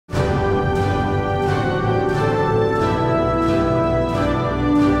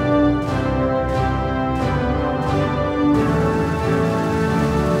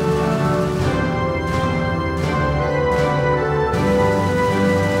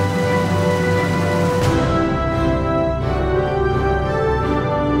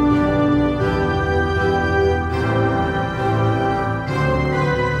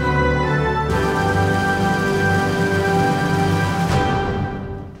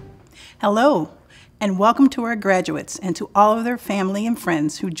Hello, and welcome to our graduates and to all of their family and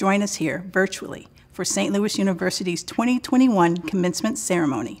friends who join us here virtually for St. Louis University's 2021 commencement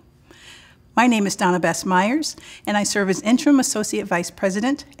ceremony. My name is Donna Bess Myers, and I serve as Interim Associate Vice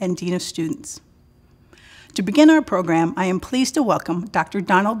President and Dean of Students. To begin our program, I am pleased to welcome Dr.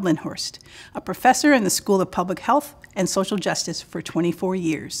 Donald Lindhorst, a professor in the School of Public Health and Social Justice for 24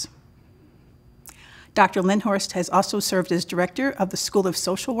 years. Dr. Lindhorst has also served as Director of the School of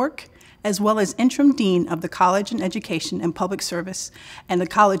Social Work, as well as Interim Dean of the College of Education and Public Service and the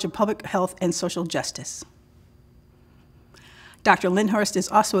College of Public Health and Social Justice. Dr. Lindhorst is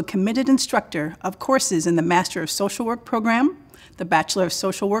also a committed instructor of courses in the Master of Social Work program, the Bachelor of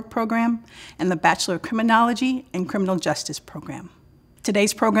Social Work program, and the Bachelor of Criminology and Criminal Justice program.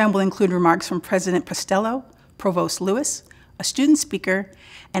 Today's program will include remarks from President Postello, Provost Lewis, a student speaker,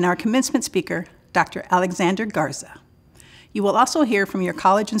 and our commencement speaker, Dr. Alexander Garza. You will also hear from your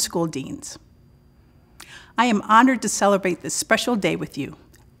college and school deans. I am honored to celebrate this special day with you.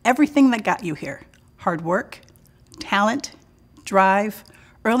 Everything that got you here, hard work, talent, drive,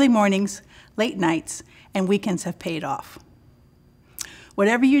 early mornings, late nights, and weekends have paid off.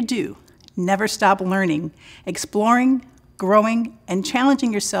 Whatever you do, never stop learning, exploring, growing, and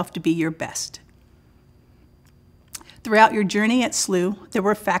challenging yourself to be your best. Throughout your journey at SLU, there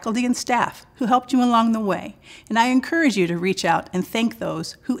were faculty and staff who helped you along the way, and I encourage you to reach out and thank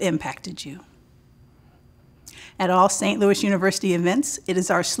those who impacted you. At all St. Louis University events, it is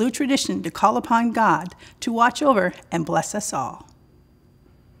our SLU tradition to call upon God to watch over and bless us all.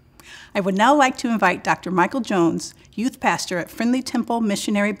 I would now like to invite Dr. Michael Jones, youth pastor at Friendly Temple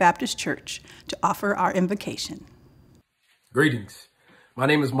Missionary Baptist Church, to offer our invocation. Greetings. My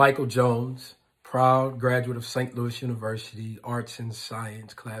name is Michael Jones, proud graduate of St. Louis University, Arts and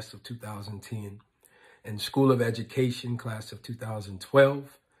Science, class of 2010, and School of Education, class of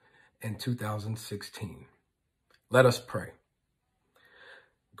 2012 and 2016. Let us pray.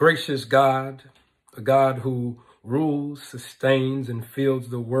 Gracious God, a God who rules, sustains, and fills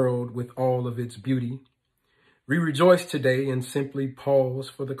the world with all of its beauty, we rejoice today and simply pause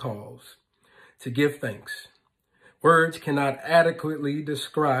for the cause to give thanks. Words cannot adequately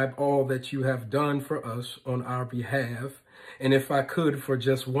describe all that you have done for us on our behalf. And if I could, for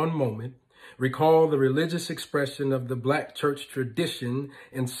just one moment, recall the religious expression of the Black church tradition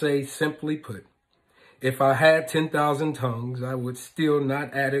and say, simply put, if I had 10,000 tongues, I would still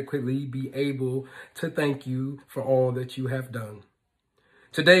not adequately be able to thank you for all that you have done.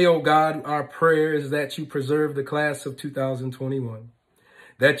 Today, O God, our prayer is that you preserve the class of 2021,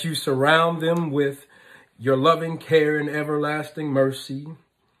 that you surround them with your loving care and everlasting mercy,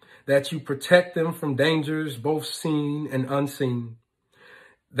 that you protect them from dangers both seen and unseen,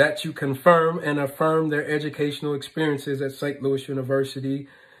 that you confirm and affirm their educational experiences at St. Louis University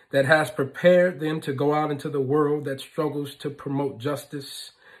that has prepared them to go out into the world that struggles to promote justice,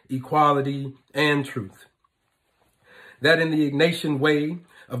 equality, and truth. That in the Ignatian way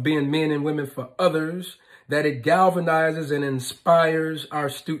of being men and women for others, that it galvanizes and inspires our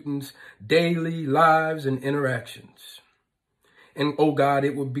students' daily lives and interactions. And, oh God,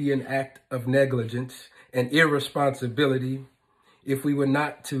 it would be an act of negligence and irresponsibility if we were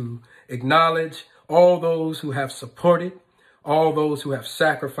not to acknowledge all those who have supported, all those who have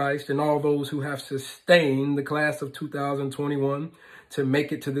sacrificed, and all those who have sustained the class of 2021 to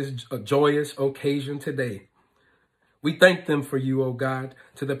make it to this joyous occasion today. We thank them for you, oh God,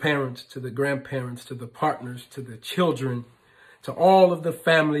 to the parents, to the grandparents, to the partners, to the children, to all of the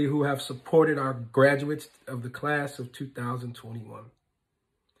family who have supported our graduates of the class of 2021.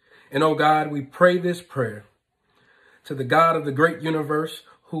 And oh God, we pray this prayer to the God of the great universe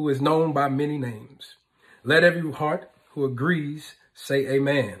who is known by many names. Let every heart who agrees say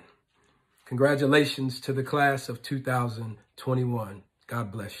amen. Congratulations to the class of 2021.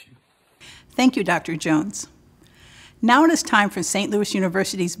 God bless you. Thank you, Dr. Jones. Now it is time for St. Louis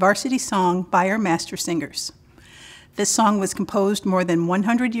University's varsity song by our master singers. This song was composed more than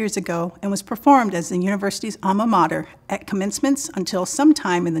 100 years ago and was performed as the university's alma mater at commencements until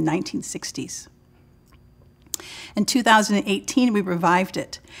sometime in the 1960s. In 2018, we revived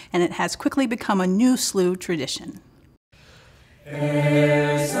it, and it has quickly become a new SLU tradition.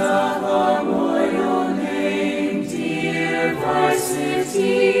 Heirs of our royal name, dear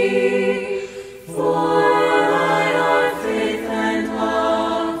varsity, for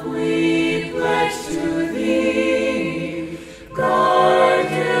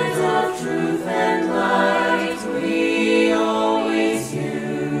guardians of truth and light, we always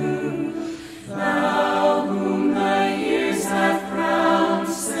you. Thou whom the years have crowned,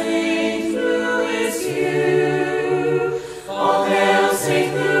 St. Louis you. All hail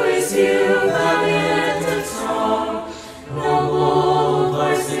St. Louis you.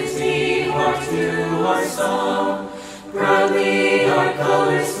 song. Proudly our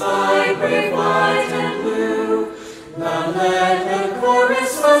colors fly, brave white and blue. Loud let the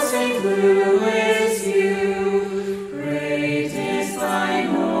chorus swell, St. Louis, you. Great is thy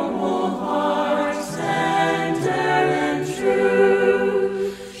noble heart, tender and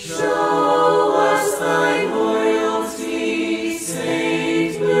true. Show us thy loyalty,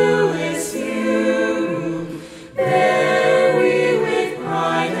 St. Louis, you. Bear we with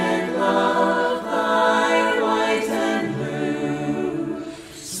pride and love thy white and blue.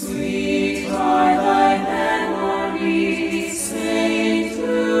 Sweet are thy memories, St.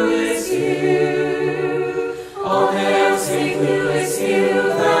 Louis, you. All hail St. Louis, you,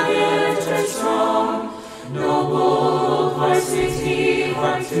 valiant and strong. Noble varsity,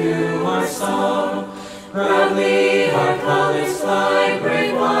 hark to our song. Proudly our colors fly,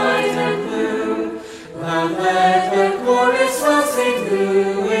 brave white and blue. Loud let the chorus swell, St.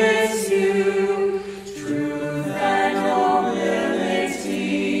 Louis, you. Truth and nobility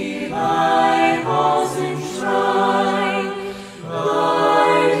thy halls enshrine,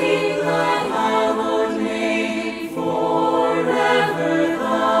 guarding thy hallowed name forever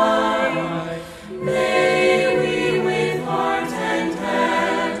thine. May we with heart and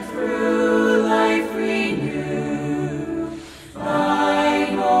hand through life renew thy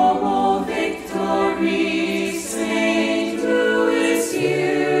noble victory, St. Louis,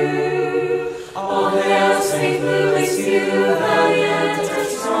 you. All hail St. Louis, you, valiant and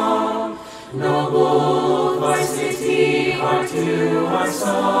strong. Noble varsity, hark to our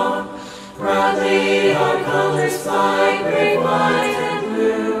song. Proudly our colors fly, brave white and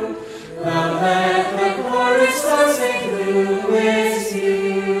blue. Loud let the chorus swell, St. Louis, you.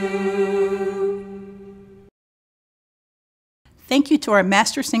 Thank you to our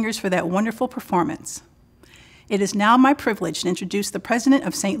master singers for that wonderful performance. It is now my privilege to introduce the president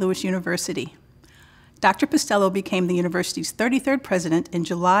of St. Louis University. Dr. Postello became the university's 33rd president in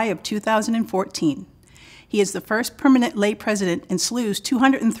July of 2014. He is the first permanent lay president in SLU's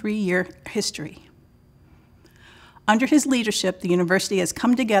 203-year history. Under his leadership, the university has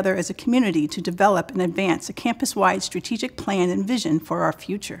come together as a community to develop and advance a campus-wide strategic plan and vision for our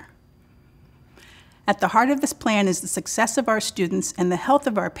future. At the heart of this plan is the success of our students and the health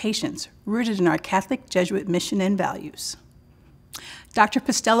of our patients, rooted in our Catholic Jesuit mission and values. Dr.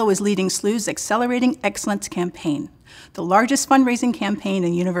 Postello is leading SLU's Accelerating Excellence campaign, the largest fundraising campaign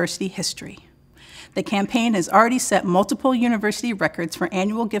in university history. The campaign has already set multiple university records for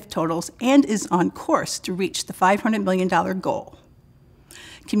annual gift totals and is on course to reach the $500 million goal.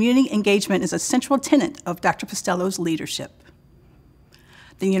 Community engagement is a central tenet of Dr. Postello's leadership.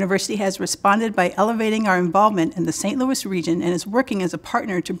 The university has responded by elevating our involvement in the St. Louis region and is working as a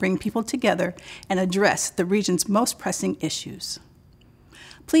partner to bring people together and address the region's most pressing issues.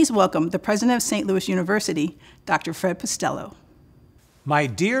 Please welcome the president of St. Louis University, Dr. Fred Postello. My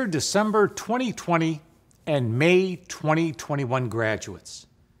dear December 2020 and May 2021 graduates,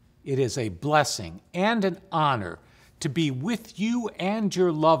 it is a blessing and an honor to be with you and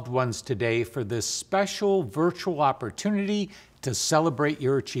your loved ones today for this special virtual opportunity to celebrate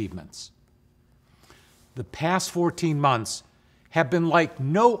your achievements. The past 14 months have been like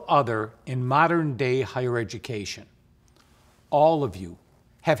no other in modern-day higher education. All of you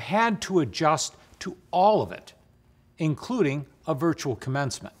have had to adjust to all of it, including a virtual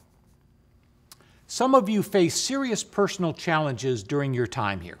commencement. Some of you face serious personal challenges during your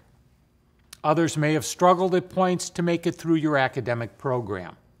time here. Others may have struggled at points to make it through your academic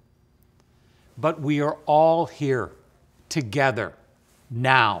program. But we are all here together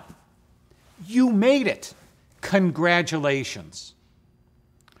now. You made it. Congratulations.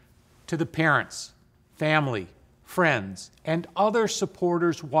 To the parents, family, friends, and other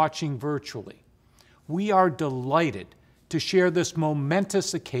supporters watching virtually, we are delighted to share this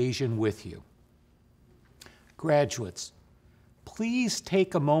momentous occasion with you. Graduates, please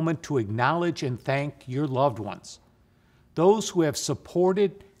take a moment to acknowledge and thank your loved ones, those who have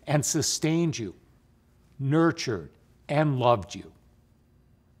supported and sustained you, nurtured and loved you.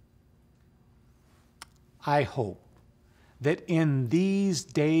 I hope that in these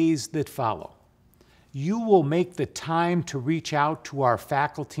days that follow, you will make the time to reach out to our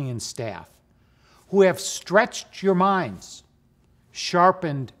faculty and staff who have stretched your minds,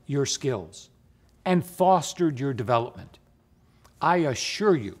 sharpened your skills, and fostered your development. I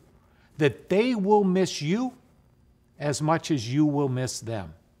assure you that they will miss you as much as you will miss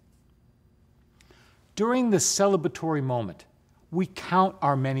them. During this celebratory moment, we count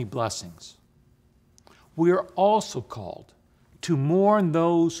our many blessings. We are also called to mourn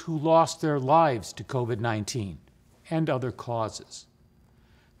those who lost their lives to COVID-19 and other causes.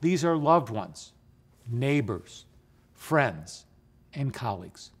 These are loved ones, neighbors, friends, and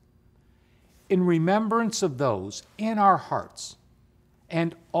colleagues. In remembrance of those in our hearts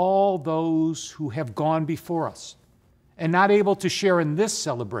and all those who have gone before us and not able to share in this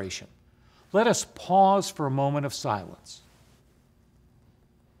celebration, let us pause for a moment of silence.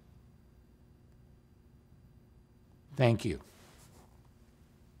 Thank you.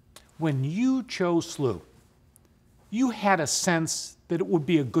 When you chose SLU, you had a sense that it would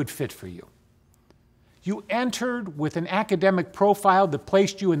be a good fit for you. You entered with an academic profile that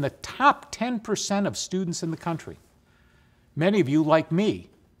placed you in the top 10% of students in the country. Many of you, like me,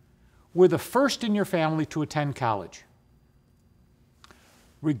 were the first in your family to attend college.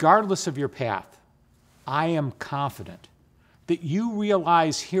 Regardless of your path, I am confident that you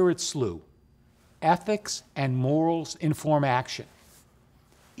realize here at SLU, ethics and morals inform action.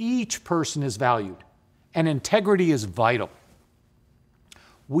 Each person is valued, and integrity is vital.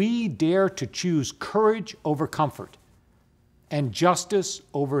 We dare to choose courage over comfort and justice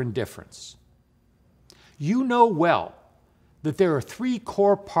over indifference. You know well that there are three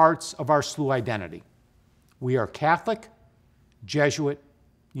core parts of our SLU identity. We are Catholic, Jesuit,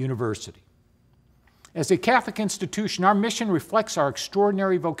 University. As a Catholic institution, our mission reflects our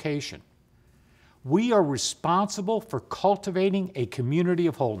extraordinary vocation. We are responsible for cultivating a community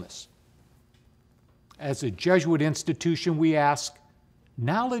of wholeness. As a Jesuit institution, we ask,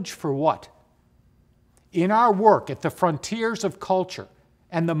 knowledge for what? In our work at the frontiers of culture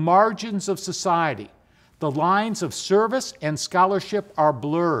and the margins of society, the lines of service and scholarship are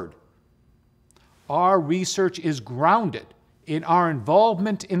blurred. Our research is grounded in our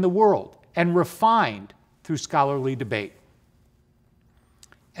involvement in the world and refined through scholarly debate.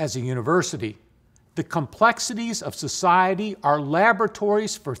 As a university, the complexities of society are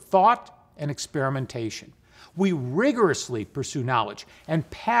laboratories for thought and experimentation. We rigorously pursue knowledge and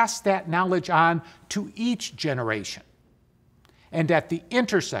pass that knowledge on to each generation. And at the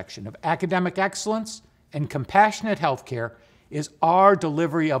intersection of academic excellence and compassionate healthcare is our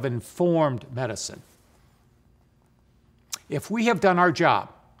delivery of informed medicine. If we have done our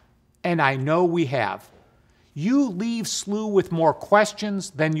job, and I know we have, you leave SLU with more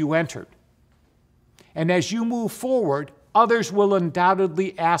questions than you entered. And as you move forward, others will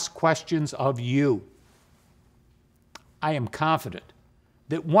undoubtedly ask questions of you. I am confident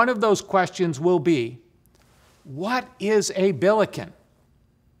that one of those questions will be, what is a Billiken?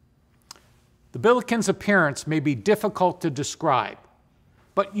 The Billiken's appearance may be difficult to describe,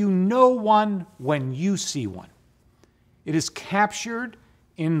 but you know one when you see one. It is captured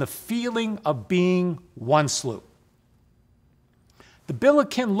in the feeling of being one SLU. The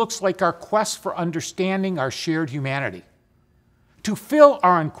Billiken looks like our quest for understanding our shared humanity, to fill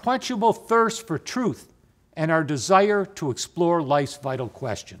our unquenchable thirst for truth and our desire to explore life's vital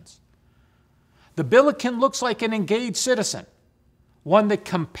questions. The Billiken looks like an engaged citizen, one that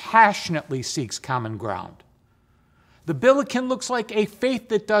compassionately seeks common ground. The Billiken looks like a faith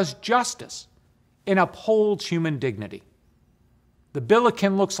that does justice and upholds human dignity. The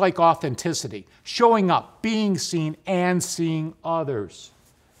Billiken looks like authenticity, showing up, being seen, and seeing others.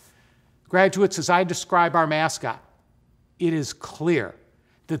 Graduates, as I describe our mascot, it is clear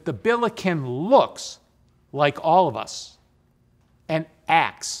that the Billiken looks like all of us and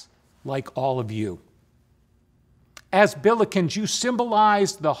acts like all of you. As Billikens, you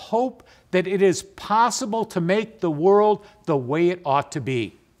symbolize the hope that it is possible to make the world the way it ought to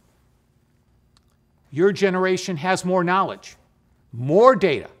be. Your generation has more knowledge, more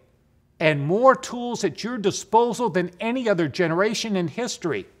data, and more tools at your disposal than any other generation in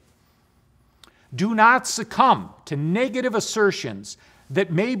history. Do not succumb to negative assertions that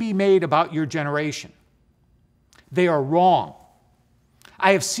may be made about your generation. They are wrong.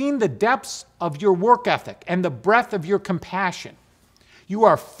 I have seen the depths of your work ethic and the breadth of your compassion. You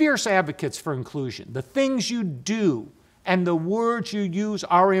are fierce advocates for inclusion. The things you do and the words you use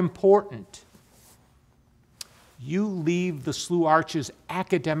are important. You leave the SLU Arches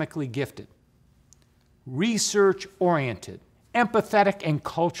academically gifted, research-oriented, empathetic, and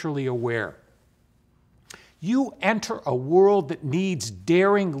culturally aware. You enter a world that needs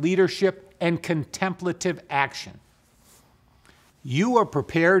daring leadership and contemplative action. You are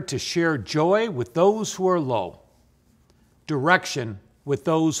prepared to share joy with those who are low, direction with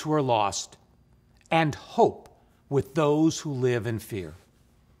those who are lost, and hope with those who live in fear.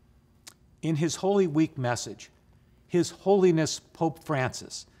 In his Holy Week message, His Holiness Pope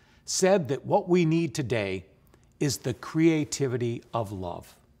Francis said that what we need today is the creativity of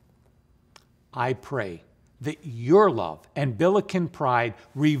love. I pray that your love and Billiken pride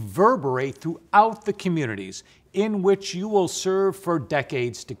reverberate throughout the communities in which you will serve for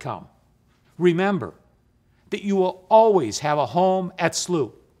decades to come. Remember that you will always have a home at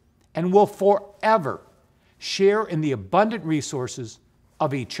SLU and will forever share in the abundant resources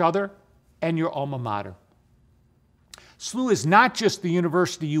of each other and your alma mater. SLU is not just the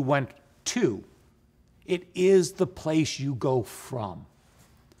university you went to, it is the place you go from.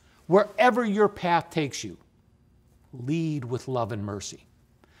 Wherever your path takes you, lead with love and mercy.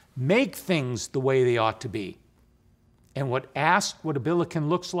 Make things the way they ought to be. And ask what a Billiken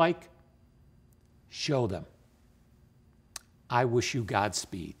looks like, show them. I wish you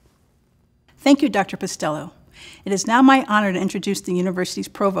Godspeed. Thank you, Dr. Postello. It is now my honor to introduce the university's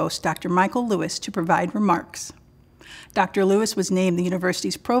provost, Dr. Michael Lewis, to provide remarks. Dr. Lewis was named the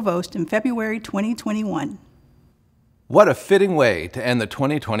university's provost in February 2021. What a fitting way to end the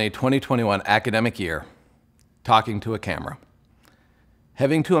 2020-2021 academic year, talking to a camera.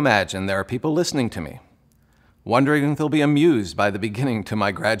 Having to imagine there are people listening to me, wondering if they'll be amused by the beginning to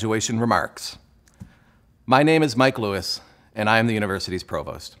my graduation remarks. My name is Mike Lewis, and I am the university's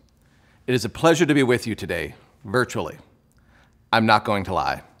provost. It is a pleasure to be with you today, virtually. I'm not going to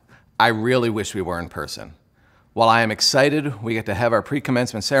lie. I really wish we were in person. While I am excited we get to have our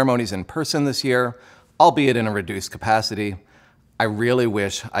pre-commencement ceremonies in person this year, albeit in a reduced capacity, I really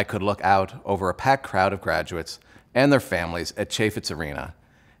wish I could look out over a packed crowd of graduates and their families at Chaffetz Arena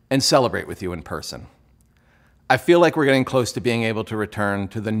and celebrate with you in person. I feel like we're getting close to being able to return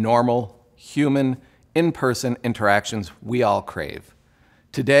to the normal, human, in-person interactions we all crave.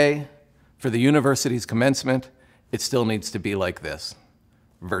 Today, for the university's commencement, it still needs to be like this,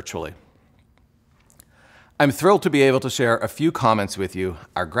 virtually. I'm thrilled to be able to share a few comments with you,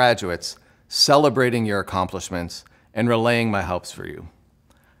 our graduates, celebrating your accomplishments and relaying my hopes for you.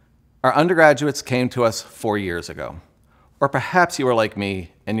 Our undergraduates came to us 4 years ago. Or perhaps you were like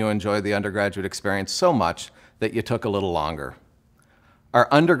me and you enjoyed the undergraduate experience so much that you took a little longer. Our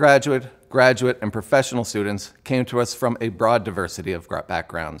undergraduate, graduate, and professional students came to us from a broad diversity of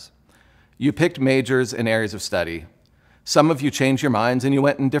backgrounds. You picked majors and areas of study. Some of you changed your minds and you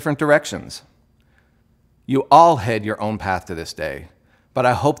went in different directions. You all had your own path to this day, but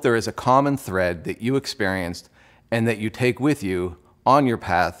I hope there is a common thread that you experienced and that you take with you on your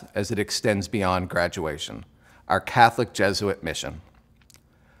path as it extends beyond graduation, our Catholic Jesuit mission.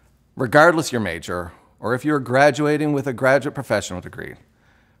 Regardless your major, or if you're graduating with a graduate professional degree,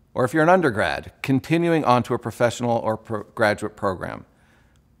 or if you're an undergrad continuing on to a professional or graduate program,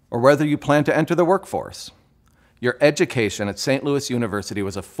 or whether you plan to enter the workforce, your education at St. Louis University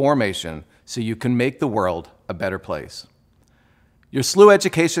was a formation so you can make the world a better place. Your SLU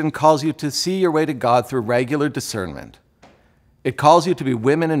education calls you to see your way to God through regular discernment. It calls you to be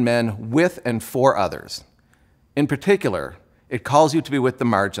women and men with and for others. In particular, it calls you to be with the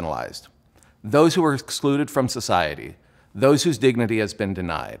marginalized, those who are excluded from society, those whose dignity has been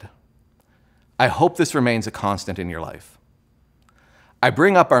denied. I hope this remains a constant in your life. I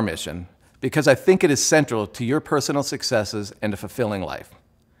bring up our mission because I think it is central to your personal successes and a fulfilling life.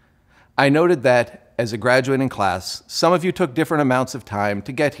 I noted that as a graduating class, some of you took different amounts of time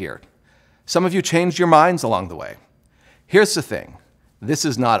to get here. Some of you changed your minds along the way. Here's the thing, this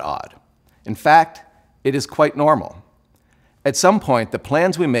is not odd. In fact, it is quite normal. At some point, the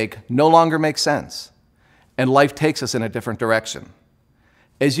plans we make no longer make sense, and life takes us in a different direction.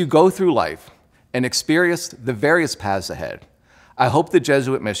 As you go through life and experience the various paths ahead, I hope the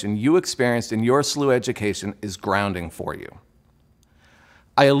Jesuit mission you experienced in your SLU education is grounding for you.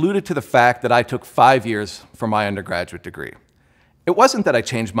 I alluded to the fact that I took 5 years for my undergraduate degree. It wasn't that I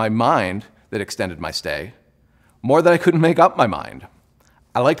changed my mind that extended my stay, more that I couldn't make up my mind.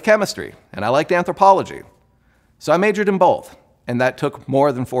 I liked chemistry and I liked anthropology, so I majored in both, and that took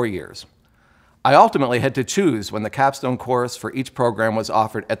more than 4 years. I ultimately had to choose when the capstone course for each program was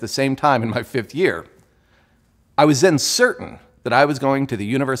offered at the same time in my 5th year. I was then certain that I was going to the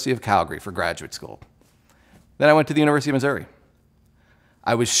University of Calgary for graduate school. Then I went to the University of Missouri.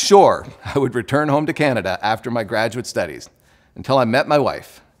 I was sure I would return home to Canada after my graduate studies until I met my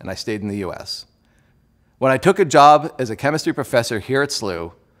wife and I stayed in the US. When I took a job as a chemistry professor here at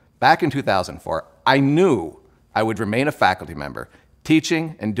SLU back in 2004, I knew I would remain a faculty member,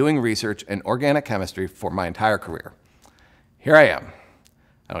 teaching and doing research in organic chemistry for my entire career. Here I am.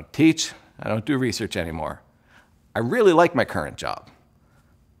 I don't teach, I don't do research anymore. I really like my current job.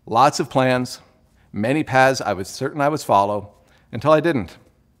 Lots of plans, many paths I was certain I would follow, until I didn't.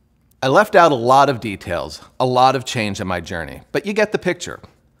 I left out a lot of details, a lot of change in my journey, but you get the picture.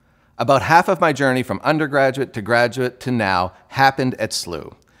 About half of my journey from undergraduate to graduate to now happened at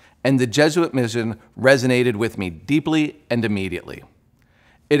SLU, and the Jesuit mission resonated with me deeply and immediately.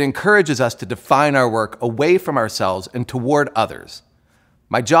 It encourages us to define our work away from ourselves and toward others.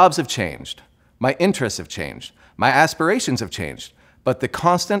 My jobs have changed. My interests have changed. My aspirations have changed. But the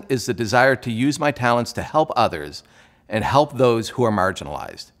constant is the desire to use my talents to help others and help those who are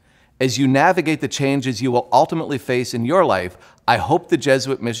marginalized. As you navigate the changes you will ultimately face in your life, I hope the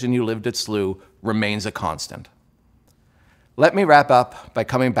Jesuit mission you lived at SLU remains a constant. Let me wrap up by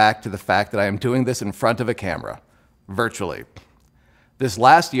coming back to the fact that I am doing this in front of a camera, virtually. This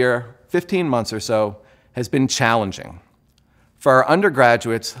last year, 15 months or so, has been challenging. For our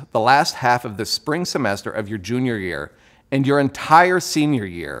undergraduates, the last half of the spring semester of your junior year and your entire senior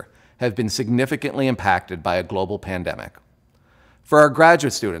year have been significantly impacted by a global pandemic. For our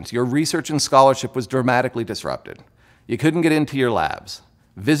graduate students, your research and scholarship was dramatically disrupted. You couldn't get into your labs.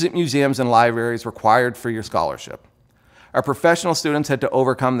 Visit museums and libraries required for your scholarship. Our professional students had to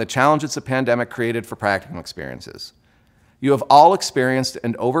overcome the challenges the pandemic created for practical experiences. You have all experienced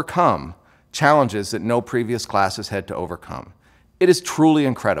and overcome challenges that no previous classes had to overcome. It is truly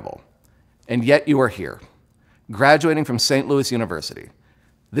incredible. And yet you are here, graduating from St. Louis University.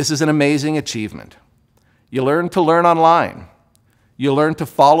 This is an amazing achievement. You learned to learn online. You learned to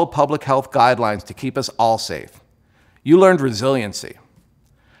follow public health guidelines to keep us all safe. You learned resiliency.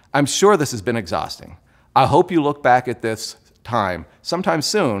 I'm sure this has been exhausting. I hope you look back at this time sometime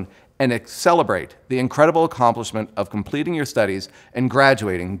soon and celebrate the incredible accomplishment of completing your studies and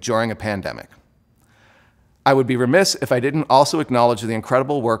graduating during a pandemic. I would be remiss if I didn't also acknowledge the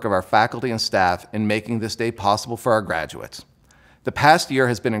incredible work of our faculty and staff in making this day possible for our graduates. The past year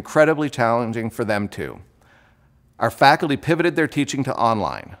has been incredibly challenging for them too. Our faculty pivoted their teaching to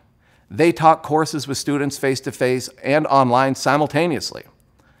online. They taught courses with students face-to-face and online simultaneously.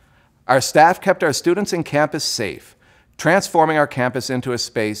 Our staff kept our students and campus safe, transforming our campus into a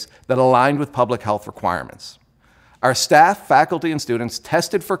space that aligned with public health requirements. Our staff, faculty, and students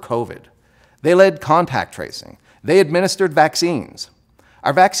tested for COVID. They led contact tracing. They administered vaccines.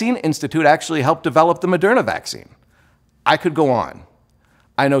 Our Vaccine Institute actually helped develop the Moderna vaccine. I could go on.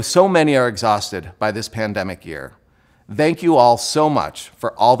 I know so many are exhausted by this pandemic year. Thank you all so much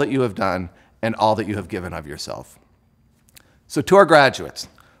for all that you have done and all that you have given of yourself. So to our graduates,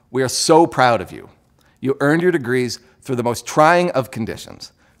 we are so proud of you. You earned your degrees through the most trying of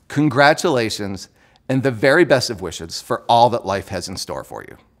conditions. Congratulations, and the very best of wishes for all that life has in store for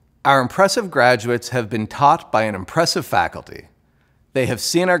you. Our impressive graduates have been taught by an impressive faculty. They have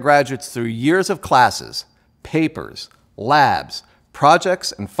seen our graduates through years of classes, papers, labs,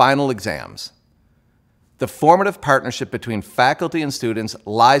 projects, and final exams. The formative partnership between faculty and students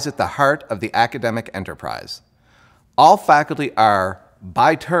lies at the heart of the academic enterprise. All faculty are,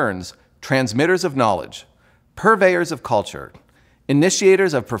 by turns, transmitters of knowledge, purveyors of culture,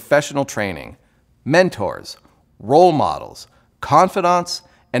 initiators of professional training, mentors, role models, confidants,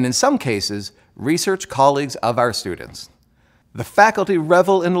 and in some cases, research colleagues of our students. The faculty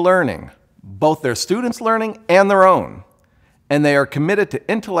revel in learning, both their students' learning and their own, and they are committed to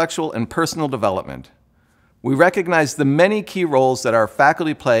intellectual and personal development. We recognize the many key roles that our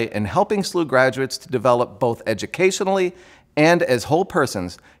faculty play in helping SLU graduates to develop both educationally and as whole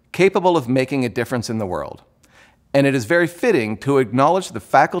persons capable of making a difference in the world. And it is very fitting to acknowledge the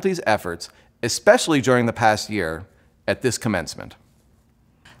faculty's efforts, especially during the past year, at this commencement.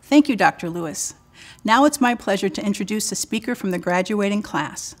 Thank you, Dr. Lewis. Now it's my pleasure to introduce a speaker from the graduating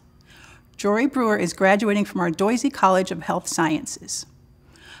class. Jory Brewer is graduating from our Doisy College of Health Sciences.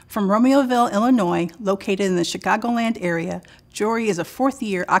 From Romeoville, Illinois, located in the Chicagoland area, Jory is a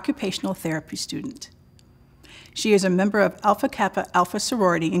fourth-year occupational therapy student. She is a member of Alpha Kappa Alpha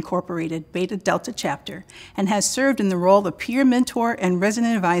Sorority Incorporated Beta Delta Chapter and has served in the role of peer mentor and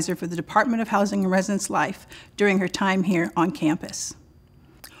resident advisor for the Department of Housing and Residence Life during her time here on campus.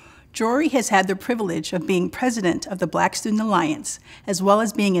 Jory has had the privilege of being president of the Black Student Alliance, as well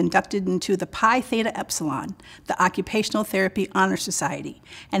as being inducted into the Pi Theta Epsilon, the Occupational Therapy Honor Society,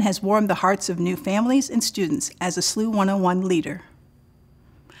 and has warmed the hearts of new families and students as a SLU 101 leader.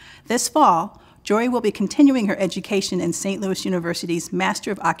 This fall, Jory will be continuing her education in St. Louis University's Master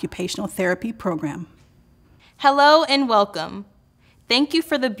of Occupational Therapy program. Hello and welcome. Thank you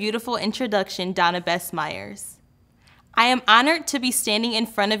for the beautiful introduction, Donna Bess Myers. I am honored to be standing in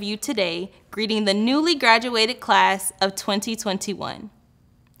front of you today, greeting the newly graduated class of 2021.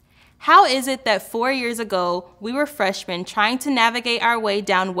 How is it that 4 years ago, we were freshmen trying to navigate our way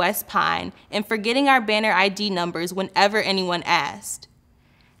down West Pine and forgetting our banner ID numbers whenever anyone asked?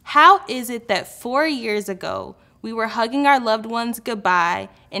 How is it that 4 years ago, we were hugging our loved ones goodbye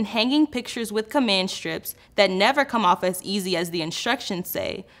and hanging pictures with command strips that never come off as easy as the instructions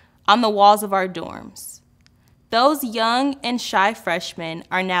say on the walls of our dorms? Those young and shy freshmen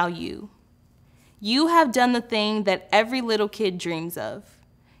are now you. You have done the thing that every little kid dreams of.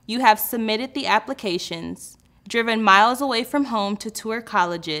 You have submitted the applications, driven miles away from home to tour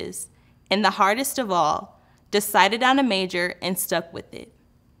colleges, and the hardest of all, decided on a major and stuck with it.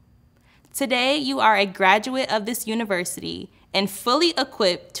 Today, you are a graduate of this university and fully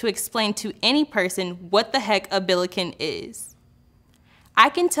equipped to explain to any person what the heck a Billiken is. I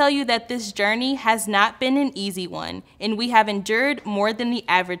can tell you that this journey has not been an easy one, and we have endured more than the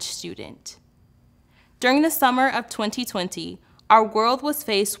average student. During the summer of 2020, our world was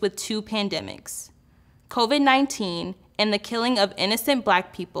faced with two pandemics, COVID-19 and the killing of innocent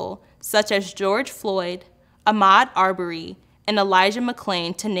Black people such as George Floyd, Ahmaud Arbery, and Elijah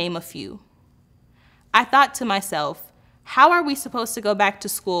McClain, to name a few. I thought to myself, how are we supposed to go back to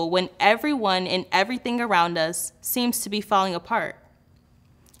school when everyone and everything around us seems to be falling apart?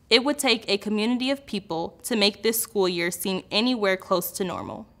 It would take a community of people to make this school year seem anywhere close to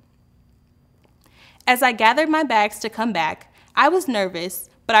normal. As I gathered my bags to come back, I was nervous,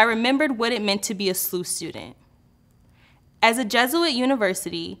 but I remembered what it meant to be a SLU student. As a Jesuit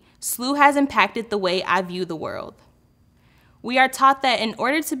university, SLU has impacted the way I view the world. We are taught that in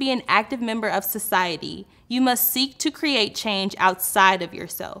order to be an active member of society, you must seek to create change outside of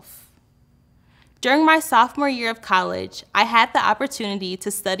yourself. During my sophomore year of college, I had the opportunity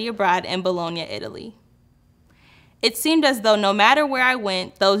to study abroad in Bologna, Italy. It seemed as though no matter where I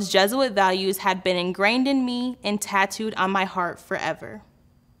went, those Jesuit values had been ingrained in me and tattooed on my heart forever.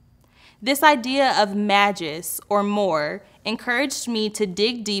 This idea of magis, or more, encouraged me to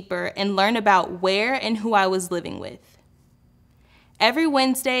dig deeper and learn about where and who I was living with. Every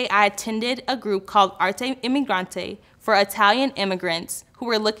Wednesday, I attended a group called Arte Immigrante for Italian immigrants who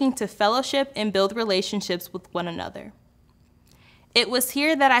were looking to fellowship and build relationships with one another. It was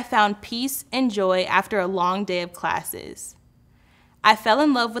here that I found peace and joy after a long day of classes. I fell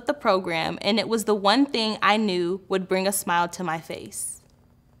in love with the program, and it was the one thing I knew would bring a smile to my face.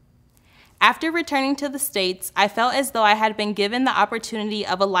 After returning to the States, I felt as though I had been given the opportunity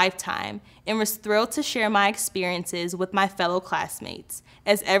of a lifetime and was thrilled to share my experiences with my fellow classmates,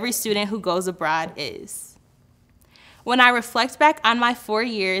 as every student who goes abroad is. When I reflect back on my 4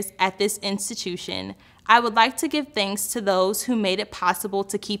 years at this institution, I would like to give thanks to those who made it possible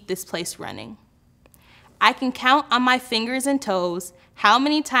to keep this place running. I can count on my fingers and toes how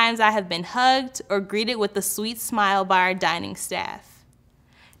many times I have been hugged or greeted with a sweet smile by our dining staff.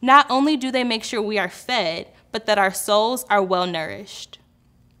 Not only do they make sure we are fed, but that our souls are well nourished.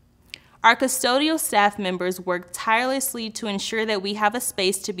 Our custodial staff members work tirelessly to ensure that we have a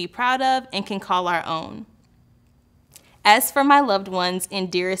space to be proud of and can call our own. As for my loved ones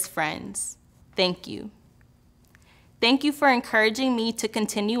and dearest friends, thank you. Thank you for encouraging me to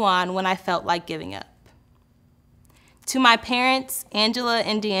continue on when I felt like giving up. To my parents, Angela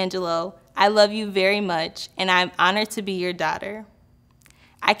and D'Angelo, I love you very much, and I am honored to be your daughter.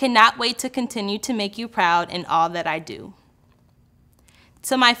 I cannot wait to continue to make you proud in all that I do.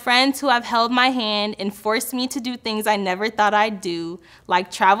 To my friends who have held my hand and forced me to do things I never thought I'd do,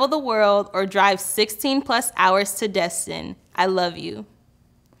 like travel the world or drive 16+ hours to Destin, I love you.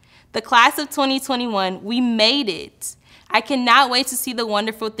 The class of 2021, we made it. I cannot wait to see the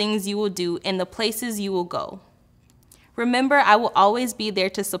wonderful things you will do and the places you will go. Remember, I will always be there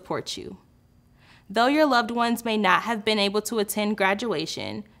to support you. Though your loved ones may not have been able to attend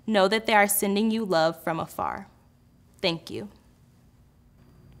graduation, know that they are sending you love from afar. Thank you.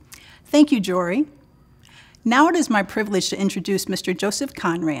 Thank you, Jory. Now it is my privilege to introduce Mr. Joseph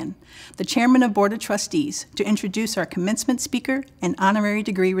Conran, the Chairman of Board of Trustees, to introduce our commencement speaker and honorary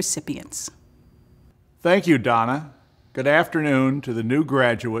degree recipients. Thank you, Donna. Good afternoon to the new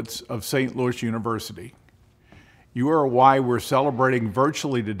graduates of St. Louis University. You are why we're celebrating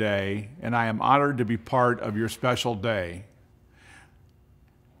virtually today, and I am honored to be part of your special day.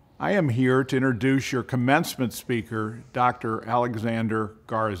 I am here to introduce your commencement speaker, Dr. Alexander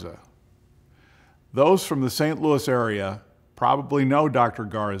Garza. Those from the St. Louis area probably know Dr.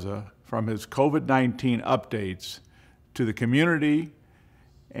 Garza from his COVID-19 updates to the community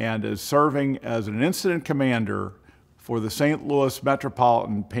and is serving as an incident commander for the St. Louis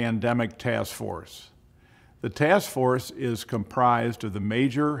Metropolitan Pandemic Task Force. The task force is comprised of the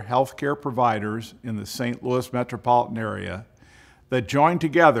major healthcare providers in the St. Louis metropolitan area that join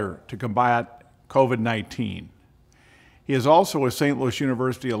together to combat COVID-19. He is also a St. Louis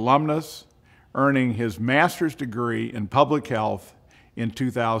University alumnus, earning his master's degree in public health in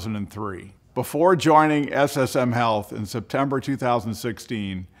 2003. Before joining SSM Health in September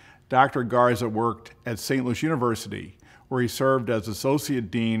 2016, Dr. Garza worked at St. Louis University, where he served as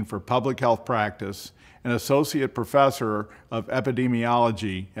Associate Dean for Public Health Practice and Associate Professor of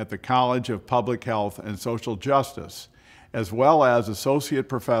Epidemiology at the College of Public Health and Social Justice, as well as Associate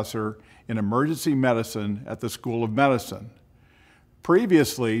Professor in Emergency Medicine at the School of Medicine.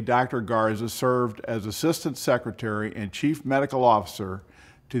 Previously, Dr. Garza served as Assistant Secretary and Chief Medical Officer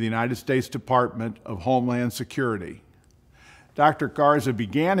to the United States Department of Homeland Security. Dr. Garza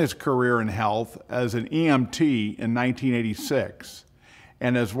began his career in health as an EMT in 1986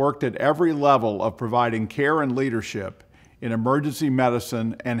 and has worked at every level of providing care and leadership in emergency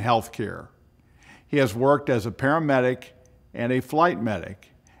medicine and healthcare. He has worked as a paramedic and a flight medic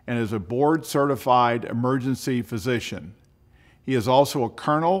and is a board-certified emergency physician. He is also a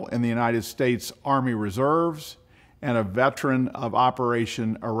colonel in the United States Army Reserves and a veteran of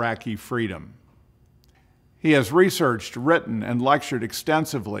Operation Iraqi Freedom. He has researched, written, and lectured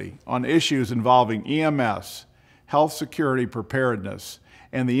extensively on issues involving EMS, health security preparedness,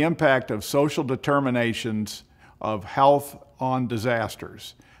 and the impact of social determinations of health on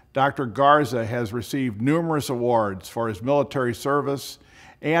disasters. Dr. Garza has received numerous awards for his military service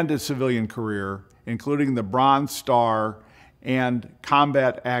and his civilian career, including the Bronze Star and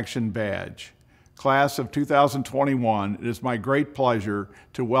Combat Action Badge. Class of 2021, it is my great pleasure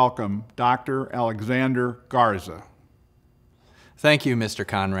to welcome Dr. Alexander Garza. Thank you, Mr.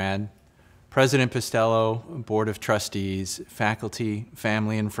 Conrad. President Pistello, Board of Trustees, faculty,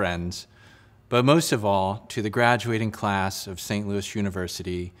 family, and friends, but most of all, to the graduating class of St. Louis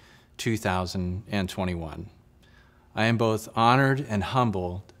University 2021. I am both honored and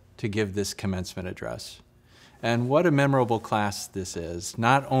humbled to give this commencement address. And what a memorable class this is,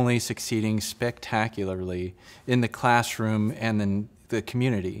 not only succeeding spectacularly in the classroom and in the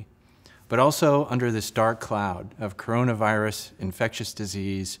community, but also under this dark cloud of coronavirus infectious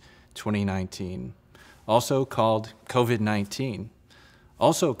disease 2019, also called COVID-19,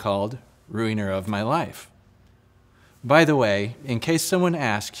 also called ruiner of my life. By the way, in case someone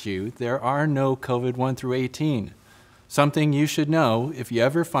asks you, there are no COVID 1 through 18. Something you should know if you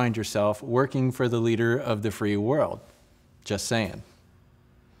ever find yourself working for the leader of the free world. Just saying.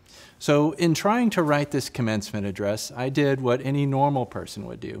 So in trying to write this commencement address, I did what any normal person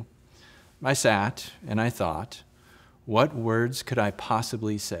would do. I sat and I thought, what words could I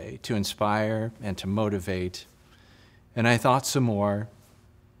possibly say to inspire and to motivate? And I thought some more,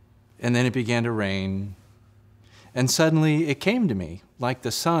 and then it began to rain. And suddenly it came to me, like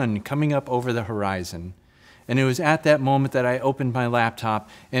the sun coming up over the horizon. And it was at that moment that I opened my laptop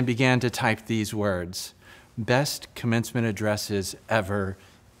and began to type these words: best commencement addresses ever,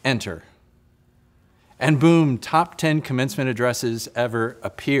 enter. And boom, top 10 commencement addresses ever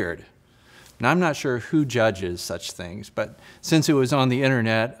appeared. Now, I'm not sure who judges such things, but since it was on the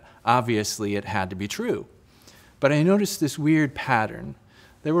internet, obviously it had to be true. But I noticed this weird pattern.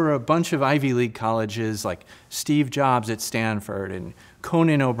 There were a bunch of Ivy League colleges like Steve Jobs at Stanford and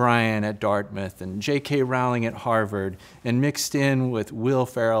Conan O'Brien at Dartmouth and J.K. Rowling at Harvard, and mixed in with Will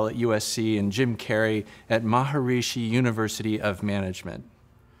Ferrell at USC and Jim Carrey at Maharishi University of Management.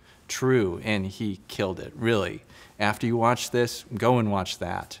 True, and he killed it, really. After you watch this, go and watch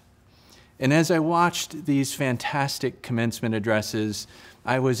that. And as I watched these fantastic commencement addresses,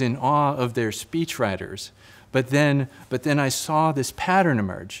 I was in awe of their speechwriters. But then I saw this pattern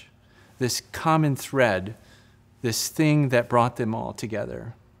emerge, this common thread, this thing that brought them all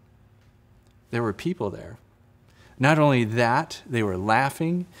together. There were people there. Not only that, they were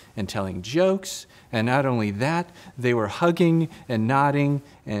laughing and telling jokes, and not only that, they were hugging and nodding,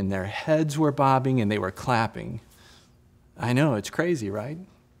 and their heads were bobbing, and they were clapping. I know, it's crazy, right?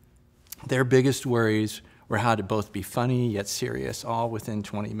 Their biggest worries were how to both be funny yet serious, all within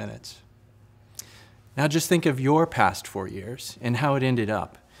 20 minutes. Now just think of your past 4 years and how it ended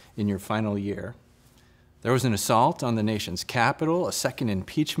up in your final year. There was an assault on the nation's capital, a second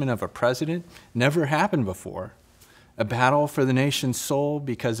impeachment of a president, never happened before, a battle for the nation's soul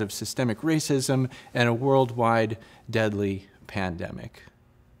because of systemic racism, and a worldwide deadly pandemic.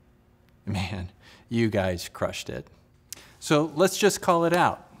 Man, you guys crushed it. So let's just call it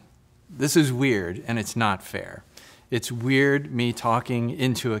out. This is weird and it's not fair. It's weird me talking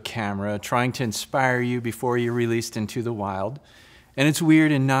into a camera, trying to inspire you before you're released into the wild. And it's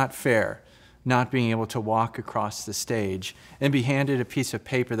weird and not fair not being able to walk across the stage and be handed a piece of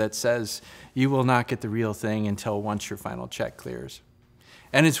paper that says you will not get the real thing until once your final check clears.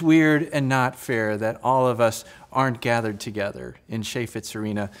 And it's weird and not fair that all of us aren't gathered together in Chaffetz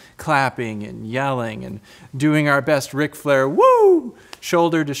Arena, clapping and yelling and doing our best Ric Flair, woo,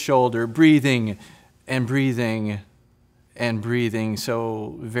 shoulder to shoulder, breathing and breathing and breathing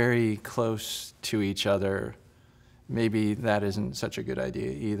so very close to each other. Maybe that isn't such a good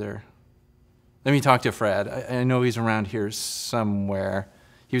idea either. Let me talk to Fred. I know he's around here somewhere.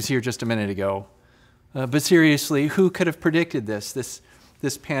 He was here just a minute ago. But seriously, who could have predicted this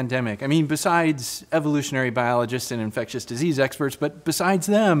pandemic? I mean, besides evolutionary biologists and infectious disease experts, but besides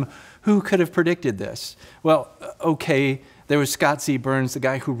them, who could have predicted this? Well, okay, there was Scott C. Burns, the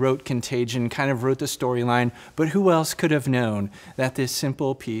guy who wrote Contagion, kind of wrote the storyline, but who else could have known that this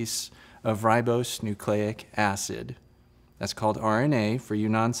simple piece of ribose nucleic acid, that's called RNA for you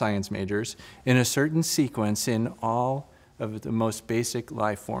non-science majors, in a certain sequence in all of the most basic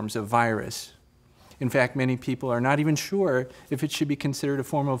life forms of virus. In fact, many people are not even sure if it should be considered a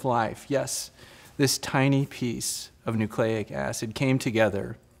form of life. Yes, this tiny piece of nucleic acid came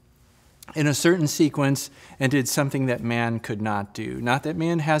together in a certain sequence and did something that man could not do. Not that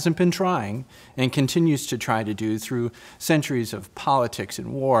man hasn't been trying and continues to try to do through centuries of politics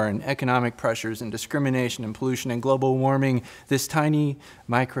and war and economic pressures and discrimination and pollution and global warming, this tiny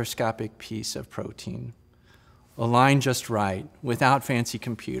microscopic piece of protein, aligned just right, without fancy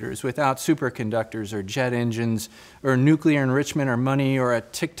computers, without superconductors or jet engines or nuclear enrichment or money or a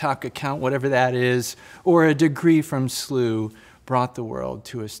TikTok account, whatever that is, or a degree from SLU, brought the world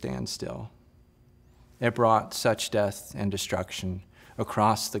to a standstill. It brought such death and destruction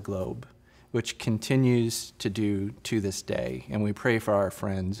across the globe, which continues to do to this day. And we pray for our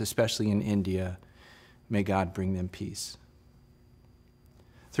friends, especially in India. May God bring them peace.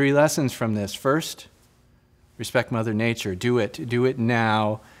 3 lessons from this. First, respect Mother Nature. Do it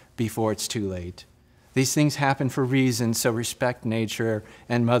now before it's too late. These things happen for reasons, so respect nature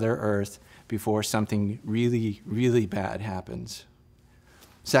and Mother Earth before something really, really bad happens.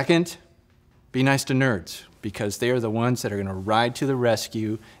 Second, be nice to nerds, because they are the ones that are going to ride to the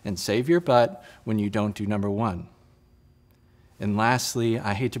rescue and save your butt when you don't do number 1. And lastly,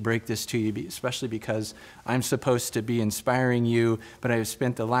 I hate to break this to you, especially because I'm supposed to be inspiring you, but I've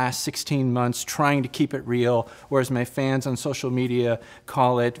spent the last 16 months trying to keep it real, or as my fans on social media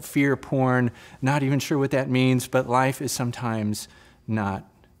call it, fear porn. Not even sure what that means, but life is sometimes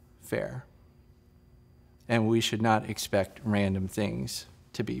not fair. And we should not expect random things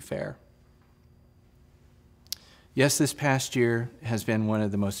to be fair. Yes, this past year has been one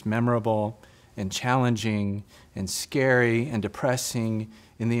of the most memorable and challenging and scary and depressing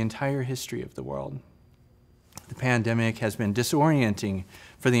in the entire history of the world. The pandemic has been disorienting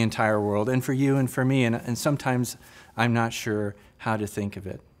for the entire world and for you and for me, and sometimes I'm not sure how to think of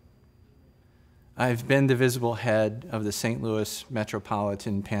it. I've been the visible head of the St. Louis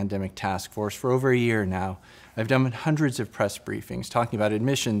Metropolitan Pandemic Task Force for over a year now. I've done hundreds of press briefings talking about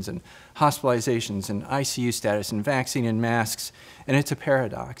admissions and hospitalizations and ICU status and vaccine and masks, and it's a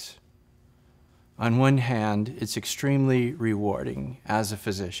paradox. On one hand, it's extremely rewarding as a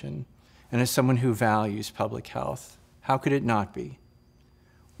physician and as someone who values public health. How could it not be?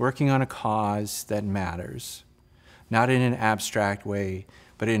 Working on a cause that matters, not in an abstract way,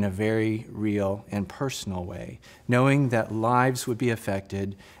 but in a very real and personal way, knowing that lives would be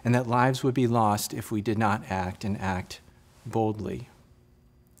affected and that lives would be lost if we did not act and act boldly.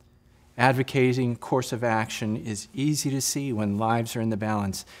 Advocating course of action is easy to see when lives are in the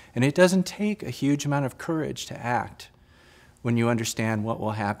balance, and it doesn't take a huge amount of courage to act when you understand what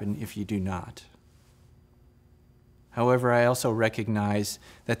will happen if you do not. However, I also recognize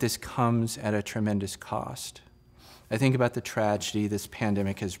that this comes at a tremendous cost. I think about the tragedy this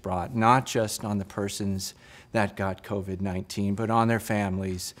pandemic has brought, not just on the persons that got COVID-19, but on their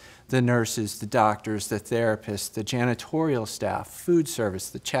families, the nurses, the doctors, the therapists, the janitorial staff, food service,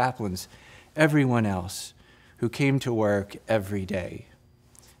 the chaplains, everyone else who came to work every day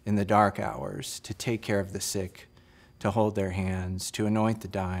in the dark hours to take care of the sick, to hold their hands, to anoint the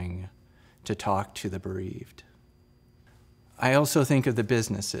dying, to talk to the bereaved. I also think of the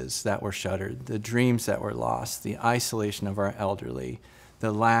businesses that were shuttered, the dreams that were lost, the isolation of our elderly,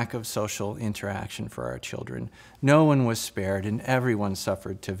 the lack of social interaction for our children. No one was spared, and everyone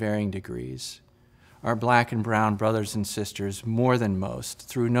suffered to varying degrees. Our black and brown brothers and sisters, more than most,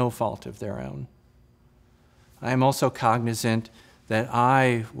 through no fault of their own. I am also cognizant that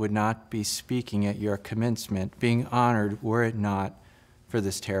I would not be speaking at your commencement, being honored were it not for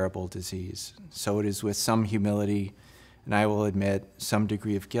this terrible disease. So it is with some humility, and I will admit some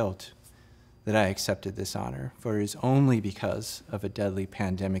degree of guilt, that I accepted this honor, for it is only because of a deadly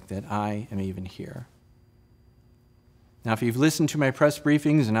pandemic that I am even here. Now, if you've listened to my press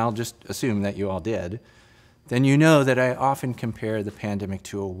briefings, and I'll just assume that you all did, then you know that I often compare the pandemic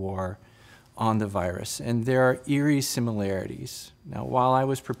to a war on the virus, and there are eerie similarities. Now, while I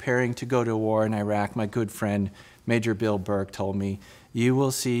was preparing to go to war in Iraq, my good friend Major Bill Burke told me, "You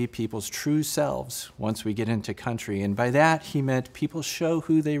will see people's true selves once we get into country," and by that he meant people show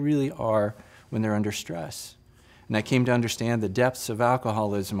who they really are when they're under stress. and I came to understand the depths of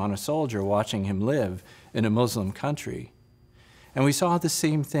alcoholism on a soldier watching him live in a Muslim country. And we saw the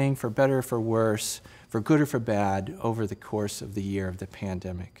same thing, for better or for worse, for good or for bad, over the course of the year of the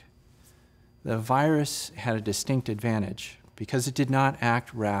pandemic. The virus had a distinct advantage because it did not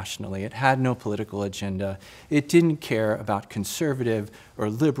act rationally. It had no political agenda. It didn't care about conservative or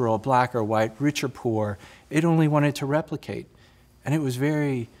liberal, black or white, rich or poor. It only wanted to replicate. And it was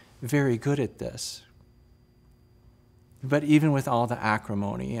very, very good at this. But even with all the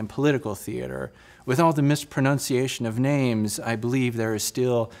acrimony and political theater, with all the mispronunciation of names, I believe there is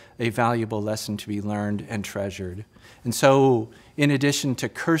still a valuable lesson to be learned and treasured. And so, in addition to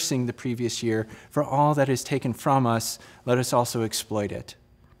cursing the previous year for all that is taken from us, let us also exploit it.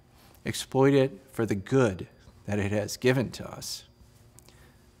 Exploit it for the good that it has given to us.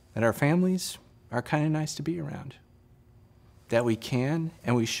 That our families are kind of nice to be around. That we can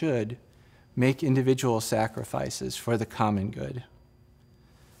and we should make individual sacrifices for the common good.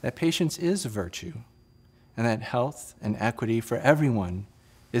 That patience is a virtue, and that health and equity for everyone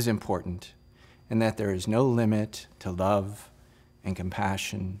is important, and that there is no limit to love and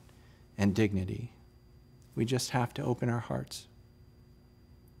compassion and dignity. We just have to open our hearts.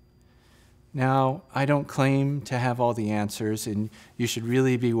 Now, I don't claim to have all the answers, and you should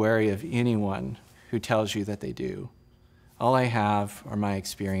really be wary of anyone who tells you that they do. All I have are my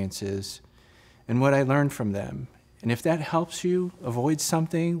experiences and what I learned from them. And if that helps you avoid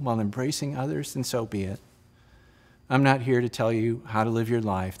something while embracing others, then so be it. I'm not here to tell you how to live your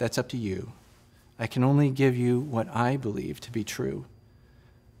life. That's up to you. I can only give you what I believe to be true.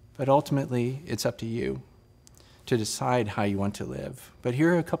 But ultimately, it's up to you to decide how you want to live. But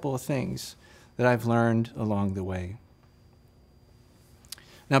here are a couple of things that I've learned along the way.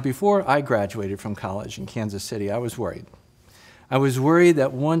 Now, before I graduated from college in Kansas City, I was worried. I was worried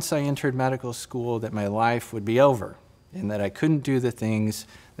that once I entered medical school that my life would be over and that I couldn't do the things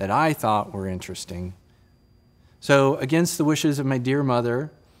that I thought were interesting. So against the wishes of my dear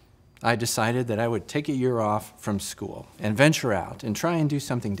mother, I decided that I would take a year off from school and venture out and try and do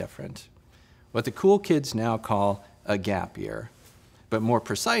something different. What the cool kids now call a gap year, but more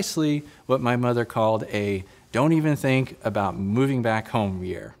precisely what my mother called a don't even think about moving back home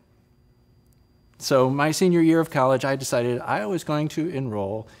year. So my senior year of college, I decided I was going to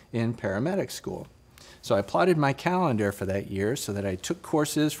enroll in paramedic school. So I plotted my calendar for that year so that I took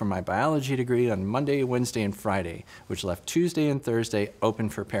courses for my biology degree on Monday, Wednesday, and Friday, which left Tuesday and Thursday open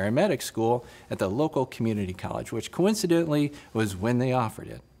for paramedic school at the local community college, which coincidentally was when they offered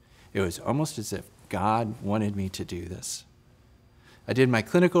it. It was almost as if God wanted me to do this. I did my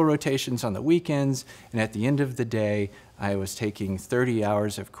clinical rotations on the weekends, and at the end of the day, I was taking 30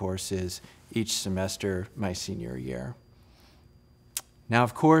 hours of courses each semester my senior year. Now,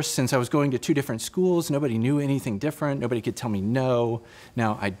 of course, since I was going to two different schools, nobody knew anything different. Nobody could tell me no.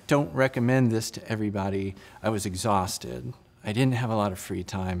 Now, I don't recommend this to everybody. I was exhausted. I didn't have a lot of free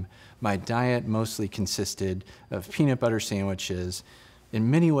time. My diet mostly consisted of peanut butter sandwiches.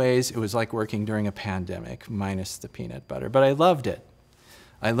 In many ways, it was like working during a pandemic, minus the peanut butter, but I loved it.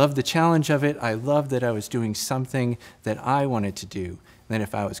 I loved the challenge of it. I loved that I was doing something that I wanted to do. And that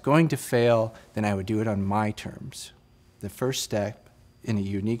if I was going to fail, then I would do it on my terms. The first step in a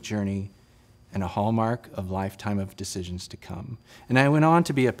unique journey and a hallmark of lifetime of decisions to come. And I went on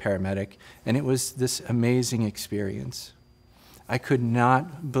to be a paramedic, and it was this amazing experience. I could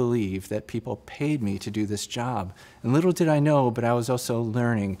not believe that people paid me to do this job. And little did I know, but I was also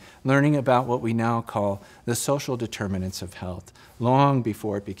learning about what we now call the social determinants of health, long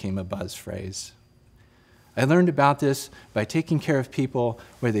before it became a buzz phrase. I learned about this by taking care of people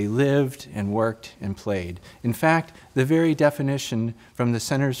where they lived and worked and played. In fact, the very definition from the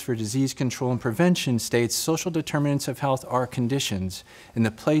Centers for Disease Control and Prevention states social determinants of health are conditions in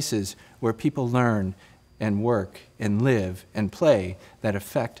the places where people learn and work and live and play that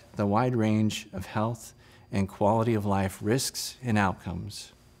affect the wide range of health and quality of life risks and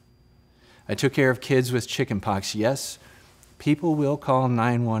outcomes. I took care of kids with chickenpox. Yes, people will call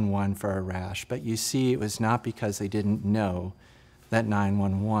 911 for a rash, but you see, it was not because they didn't know that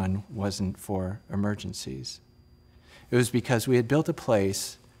 911 wasn't for emergencies. It was because we had built a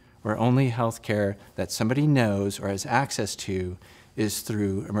place where only health care that somebody knows or has access to is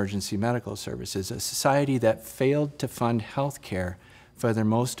through emergency medical services, a society that failed to fund health care for the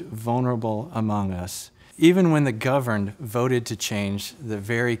most vulnerable among us, even when the governed voted to change the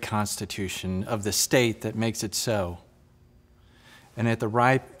very constitution of the state that makes it so. And at the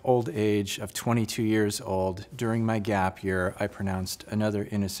ripe old age of 22 years old, during my gap year, I pronounced another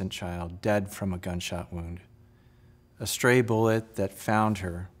innocent child dead from a gunshot wound. A stray bullet that found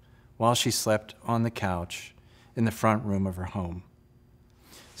her while she slept on the couch in the front room of her home.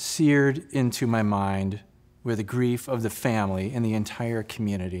 Seared into my mind were the grief of the family and the entire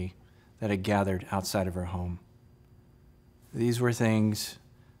community that had gathered outside of her home. These were things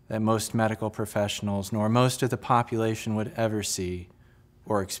that most medical professionals nor most of the population would ever see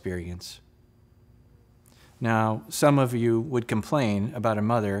or experience. Now, some of you would complain about a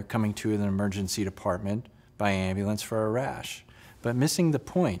mother coming to an emergency department by ambulance for a rash, but missing the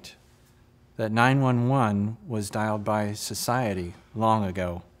point that 911 was dialed by society long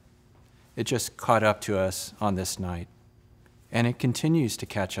ago. It just caught up to us on this night, and it continues to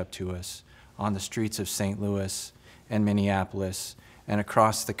catch up to us on the streets of St. Louis and Minneapolis and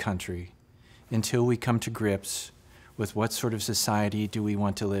across the country until we come to grips with what sort of society do we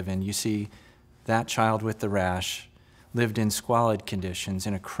want to live in. You see, that child with the rash lived in squalid conditions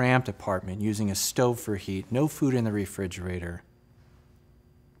in a cramped apartment using a stove for heat, no food in the refrigerator.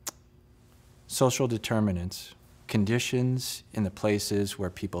 Social determinants, conditions in the places where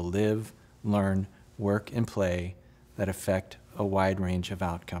people live, learn, work, and play that affect a wide range of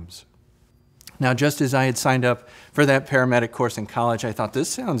outcomes. Now, just as I had signed up for that paramedic course in college, I thought, this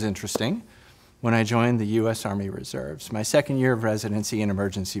sounds interesting, when I joined the U.S. Army Reserves, my second year of residency in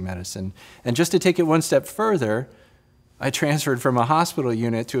emergency medicine. And just to take it one step further, I transferred from a hospital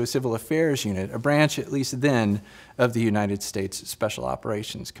unit to a civil affairs unit, a branch, at least then, of the United States Special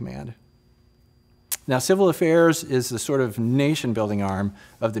Operations Command. Now, civil affairs is the sort of nation-building arm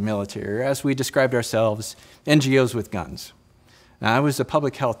of the military, or as we described ourselves, NGOs with guns. Now, I was the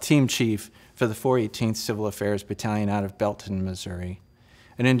public health team chief for the 418th Civil Affairs Battalion out of Belton, Missouri.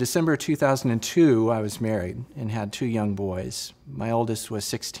 And in December 2002, I was married and had 2 young boys. My oldest was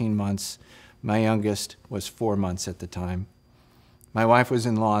 16 months. My youngest was 4 months at the time. My wife was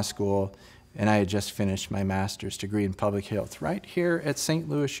in law school, and I had just finished my master's degree in public health right here at St.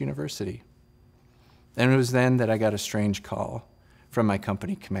 Louis University. And it was then that I got a strange call from my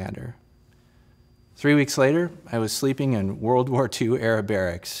company commander. 3 weeks later, I was sleeping in World War II era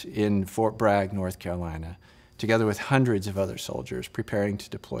barracks in Fort Bragg, North Carolina, together with hundreds of other soldiers preparing to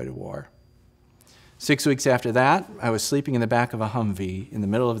deploy to war. 6 weeks after that, I was sleeping in the back of a Humvee in the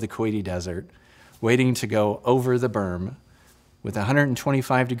middle of the Kuwaiti desert, waiting to go over the berm with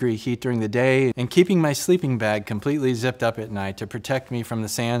 125-degree heat during the day and keeping my sleeping bag completely zipped up at night to protect me from the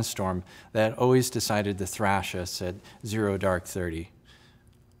sandstorm that always decided to thrash us at 0 dark 30.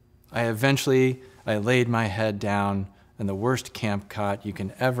 I laid my head down in the worst camp cot you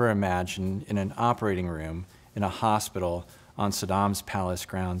can ever imagine in an operating room in a hospital on Saddam's palace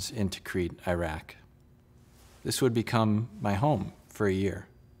grounds in Tikrit, Iraq. This would become my home for a year.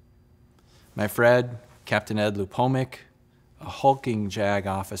 My Fred, Captain Ed Lupomic, a hulking JAG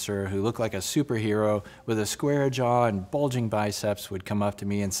officer who looked like a superhero with a square jaw and bulging biceps, would come up to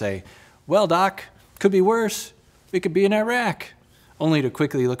me and say, "Well, Doc, could be worse. We could be in Iraq," only to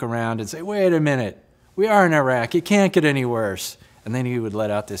quickly look around and say, "Wait a minute, we are in Iraq. It can't get any worse." And then he would let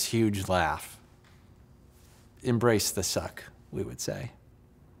out this huge laugh. Embrace the suck, we would say.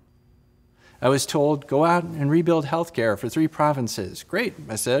 I was told, go out and rebuild healthcare for 3 provinces. Great,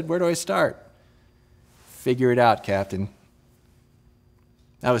 I said, where do I start? Figure it out, Captain.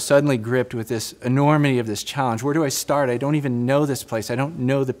 I was suddenly gripped with this enormity of this challenge. Where do I start? I don't even know this place. I don't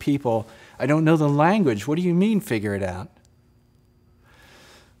know the people. I don't know the language. What do you mean, figure it out?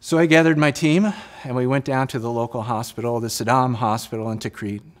 So I gathered my team, and we went down to the local hospital, the Saddam Hospital in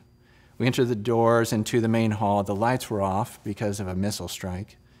Tikrit. We entered the doors into the main hall. The lights were off because of a missile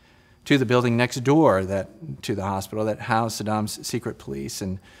strike. To the building next door to the hospital that housed Saddam's secret police,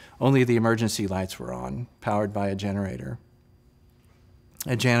 and only the emergency lights were on, powered by a generator.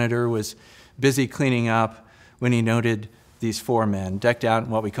 A janitor was busy cleaning up when he noted these 4 men, decked out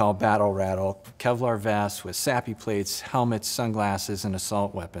in what we call battle rattle, Kevlar vests with sappy plates, helmets, sunglasses, and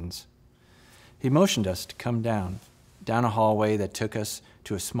assault weapons. He motioned us to come down a hallway that took us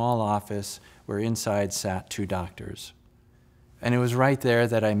to a small office where inside sat 2 doctors. And it was right there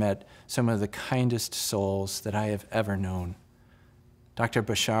that I met some of the kindest souls that I have ever known. Dr.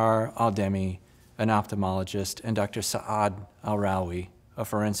 Bashar Al-Demi, an ophthalmologist, and Dr. Saad Al-Rawi, a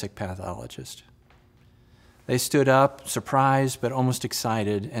forensic pathologist. They stood up, surprised but almost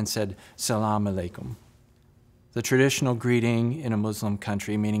excited, and said, "Salam alaikum," the traditional greeting in a Muslim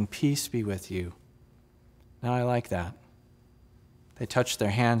country meaning peace be with you. Now I like that. They touched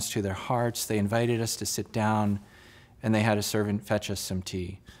their hands to their hearts, they invited us to sit down, and they had a servant fetch us some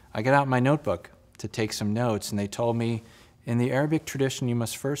tea. I got out my notebook to take some notes, and they told me, in the Arabic tradition, you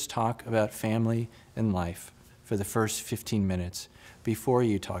must first talk about family and life for the first 15 minutes before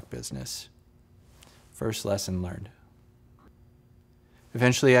you talk business. First lesson learned.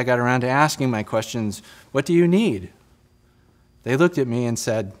 Eventually, I got around to asking my questions, "What do you need?" They looked at me and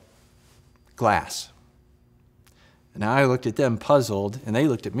said, "Glass." And I looked at them puzzled, and they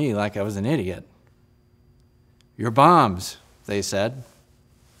looked at me like I was an idiot. "Your bombs," they said.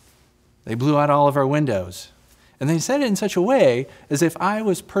 They blew out all of our windows. And they said it in such a way as if I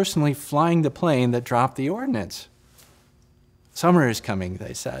was personally flying the plane that dropped the ordnance. "Summer is coming,"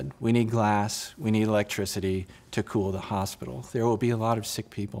 they said. "We need glass, we need electricity to cool the hospital. There will be a lot of sick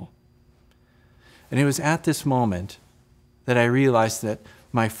people." And it was at this moment that I realized that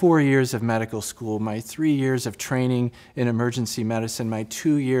my 4 years of medical school, my 3 years of training in emergency medicine, my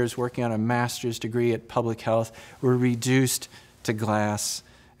 2 years working on a master's degree at public health were reduced to glass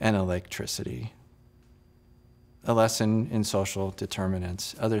and electricity. A lesson in social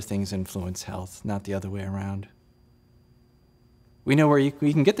determinants. Other things influence health, not the other way around. "We know where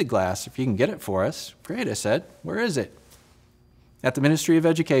we can get the glass if you can get it for us." "Great," I said. "Where is it?" "At the Ministry of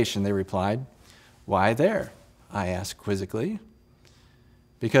Education," they replied. "Why there?" I asked quizzically.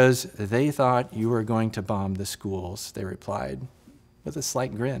 "Because they thought you were going to bomb the schools," they replied, with a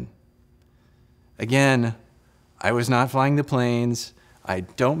slight grin. Again, I was not flying the planes. I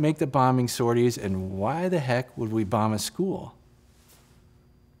don't make the bombing sorties, and why the heck would we bomb a school?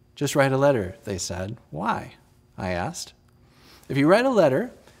 "Just write a letter," they said. "Why?" I asked. "If you write a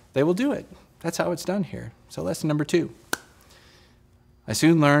letter, they will do it. That's how it's done here." So lesson number 2. I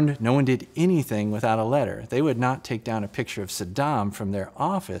soon learned no one did anything without a letter. They would not take down a picture of Saddam from their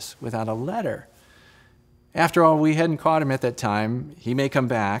office without a letter. After all, we hadn't caught him at that time. He may come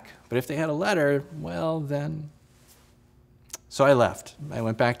back, but if they had a letter, well, then... So I left. I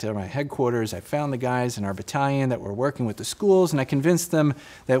went back to my headquarters. I found the guys in our battalion that were working with the schools, and I convinced them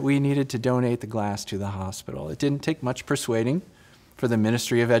that we needed to donate the glass to the hospital. It didn't take much persuading for the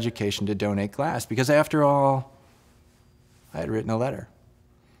Ministry of Education to donate glass, because after all, I had written a letter.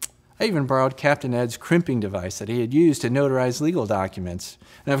 I even borrowed Captain Ed's crimping device that he had used to notarize legal documents.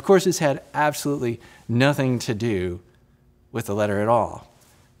 And of course, this had absolutely nothing to do with the letter at all,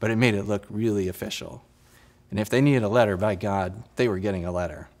 but it made it look really official. And if they needed a letter, by God, they were getting a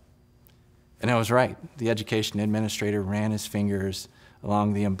letter. And I was right. The education administrator ran his fingers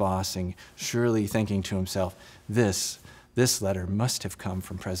along the embossing, surely thinking to himself, this letter must have come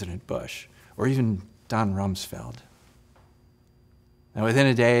from President Bush, or even Don Rumsfeld. Now, within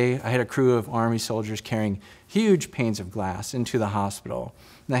a day, I had a crew of Army soldiers carrying huge panes of glass into the hospital.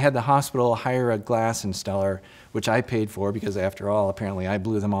 And I had the hospital hire a glass installer, which I paid for because, after all, apparently I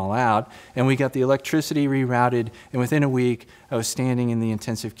blew them all out. And we got the electricity rerouted, and within a week, I was standing in the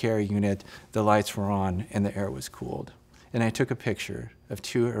intensive care unit, the lights were on, and the air was cooled. And I took a picture of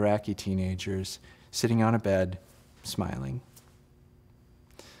 2 Iraqi teenagers sitting on a bed, smiling.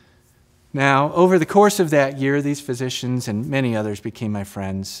 Now, over the course of that year, these physicians and many others became my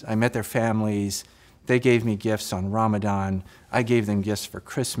friends. I met their families. They gave me gifts on Ramadan. I gave them gifts for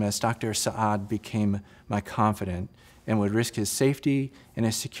Christmas. Dr. Saad became my confidant and would risk his safety and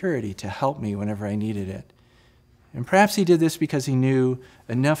his security to help me whenever I needed it. And perhaps he did this because he knew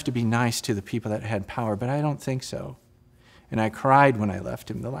enough to be nice to the people that had power, but I don't think so. And I cried when I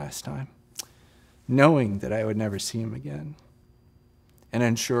left him the last time, knowing that I would never see him again, and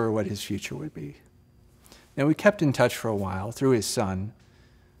unsure what his future would be. Now, we kept in touch for a while through his son,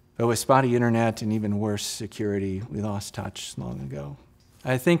 but with spotty internet and even worse security, we lost touch long ago.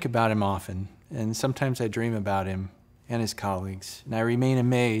 I think about him often, and sometimes I dream about him and his colleagues, and I remain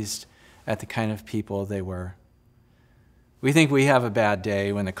amazed at the kind of people they were. We think we have a bad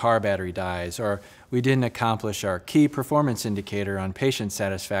day when the car battery dies, or we didn't accomplish our key performance indicator on patient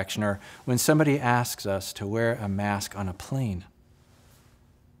satisfaction, or when somebody asks us to wear a mask on a plane.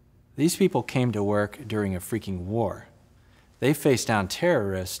 These people came to work during a freaking war. They faced down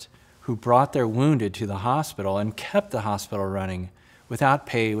terrorists who brought their wounded to the hospital and kept the hospital running without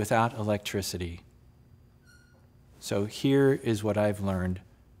pay, without electricity. So here is what I've learned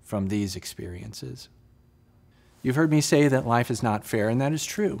from these experiences. You've heard me say that life is not fair, and that is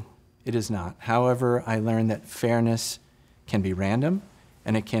true. It is not. However, I learned that fairness can be random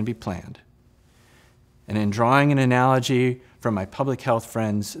and it can be planned. And in drawing an analogy from my public health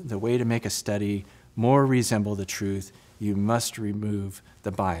friends, the way to make a study more resemble the truth, you must remove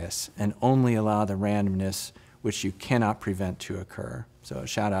the bias and only allow the randomness which you cannot prevent to occur. So a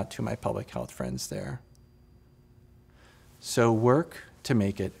shout out to my public health friends there. So work to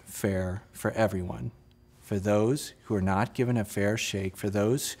make it fair for everyone, for those who are not given a fair shake, for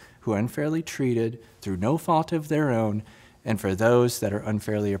those who are unfairly treated through no fault of their own, and for those that are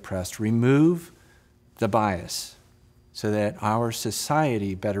unfairly oppressed. Remove the bias so that our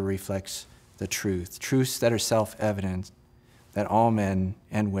society better reflects the truth, truths that are self-evident, that all men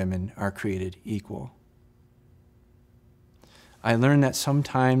and women are created equal. I learned that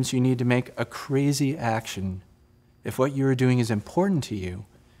sometimes you need to make a crazy action if what you are doing is important to you.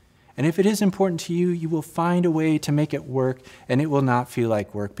 And if it is important to you, you will find a way to make it work, and it will not feel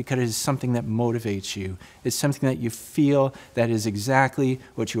like work because it is something that motivates you. It's something that you feel that is exactly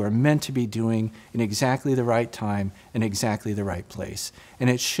what you are meant to be doing in exactly the right time, in exactly the right place. And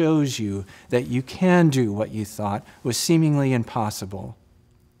it shows you that you can do what you thought was seemingly impossible.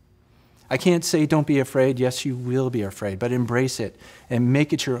 I can't say don't be afraid. Yes, you will be afraid, but embrace it and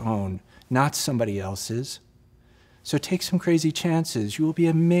make it your own, not somebody else's. So take some crazy chances. You will be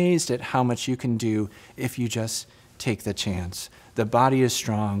amazed at how much you can do if you just take the chance. The body is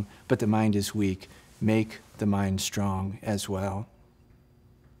strong, but the mind is weak. Make the mind strong as well.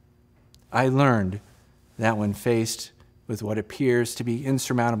 I learned that when faced with what appears to be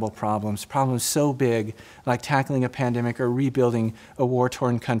insurmountable problems, problems so big like tackling a pandemic or rebuilding a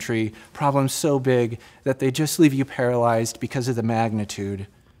war-torn country, problems so big that they just leave you paralyzed because of the magnitude,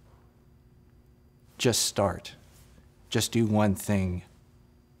 just start. Just do one thing.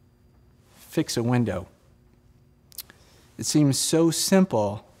 Fix a window. It seems so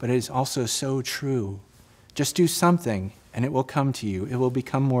simple, but it is also so true. Just do something, and it will come to you. It will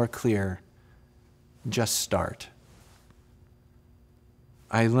become more clear. Just start.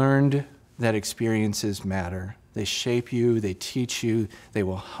 I learned that experiences matter. They shape you, they teach you, they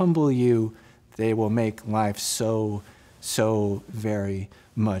will humble you, they will make life so, so very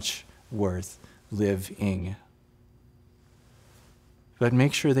much worth living. But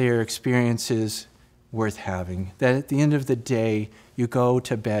make sure they are experiences worth having, that at the end of the day, you go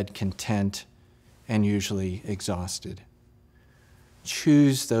to bed content and usually exhausted.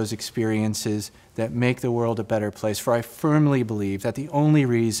 Choose those experiences that make the world a better place, for I firmly believe that the only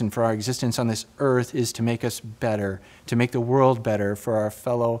reason for our existence on this earth is to make us better, to make the world better for our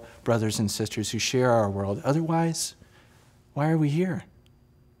fellow brothers and sisters who share our world. Otherwise, why are we here?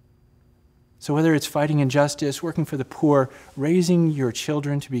 So whether it's fighting injustice, working for the poor, raising your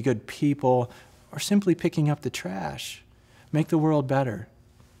children to be good people, or simply picking up the trash, make the world better.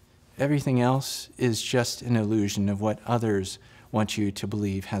 Everything else is just an illusion of what others want you to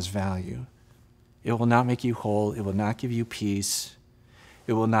believe has value. It will not make you whole. It will not give you peace.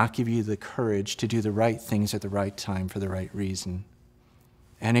 It will not give you the courage to do the right things at the right time for the right reason.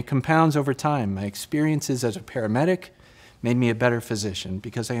 And it compounds over time. My experiences as a paramedic made me a better physician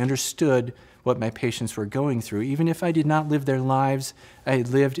because I understood what my patients were going through. Even if I did not live their lives, I had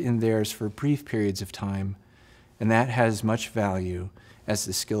lived in theirs for brief periods of time. And that has as much value as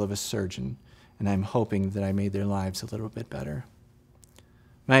the skill of a surgeon. And I'm hoping that I made their lives a little bit better.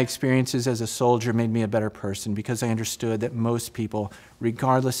 My experiences as a soldier made me a better person because I understood that most people,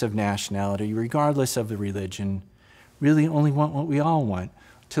 regardless of nationality, regardless of the religion, really only want what we all want: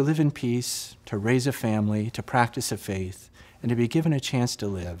 to live in peace, to raise a family, to practice a faith, and to be given a chance to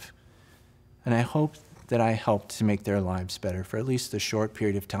live. And I hope that I helped to make their lives better for at least the short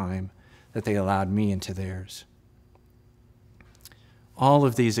period of time that they allowed me into theirs. All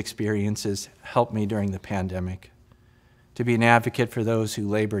of these experiences helped me during the pandemic. To be an advocate for those who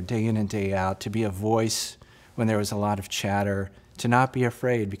labor day in and day out, to be a voice when there was a lot of chatter, to not be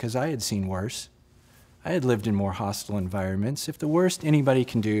afraid because I had seen worse. I had lived in more hostile environments. If the worst anybody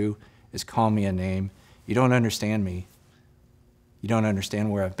can do is call me a name, you don't understand me. You don't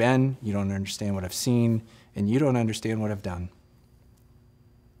understand where I've been, you don't understand what I've seen, and you don't understand what I've done.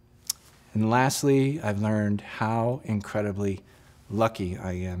 And lastly, I've learned how incredibly lucky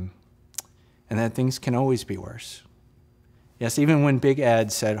I am, and that things can always be worse. Yes, even when Big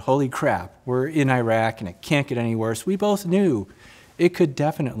Ed said, "Holy crap, we're in Iraq and it can't get any worse," we both knew it could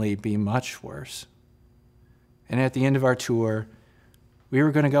definitely be much worse. And at the end of our tour, we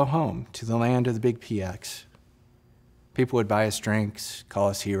were going to go home to the land of the big PX. People would buy us drinks, call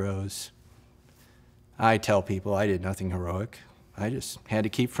us heroes. I tell people I did nothing heroic. I just had to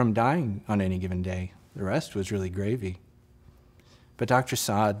keep from dying on any given day. The rest was really gravy. But Dr.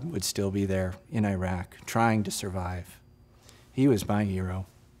 Saad would still be there in Iraq, trying to survive. He was my hero.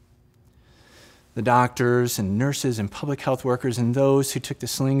 The doctors and nurses and public health workers and those who took the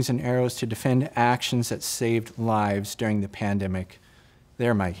slings and arrows to defend actions that saved lives during the pandemic,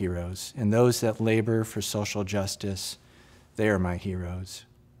 they're my heroes. And those that labor for social justice, they are my heroes.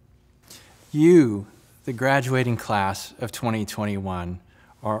 You, the graduating class of 2021,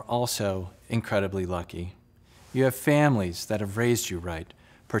 are also incredibly lucky. You have families that have raised you right,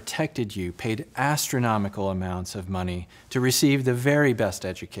 protected you, paid astronomical amounts of money to receive the very best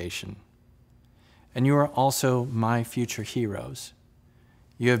education. And you are also my future heroes.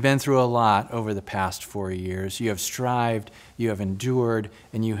 You have been through a lot over the past 4 years. You have strived, you have endured,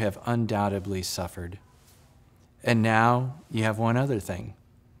 and you have undoubtedly suffered. And now you have one other thing.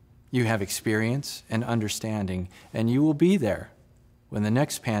 You have experience and understanding, and you will be there when the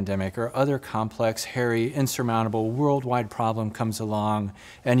next pandemic or other complex, hairy, insurmountable worldwide problem comes along,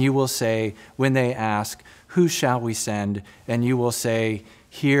 and you will say, when they ask, "Who shall we send?" and you will say,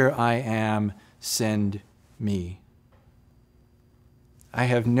 "Here I am, send me." I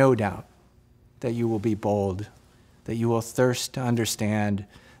have no doubt that you will be bold, that you will thirst to understand,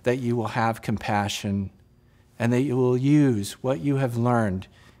 that you will have compassion, and that you will use what you have learned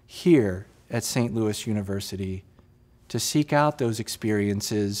here at St. Louis University to seek out those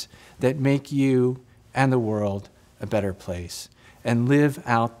experiences that make you and the world a better place, and live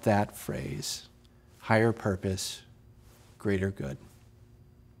out that phrase, higher purpose, greater good.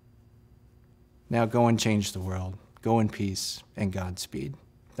 Now go and change the world. Go in peace and Godspeed.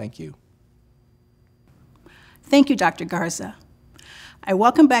 Thank you. Thank you, Dr. Garza. I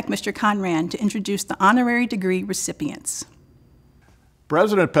welcome back Mr. Conran to introduce the honorary degree recipients.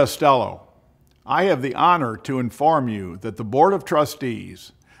 President Pestello, I have the honor to inform you that the Board of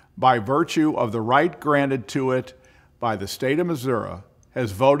Trustees, by virtue of the right granted to it by the state of Missouri,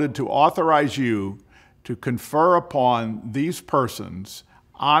 has voted to authorize you to confer upon these persons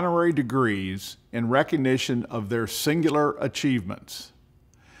honorary degrees in recognition of their singular achievements.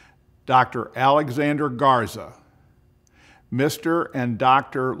 Dr. Alexander Garza, Mr. and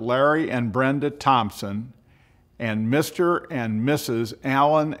Dr. Larry and Brenda Thompson, and Mr. and Mrs.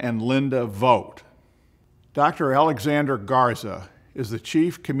 Allen and Linda Vogt. Dr. Alexander Garza is the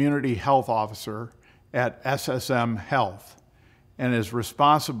Chief Community Health Officer at SSM Health and is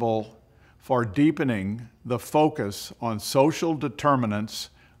responsible for deepening the focus on social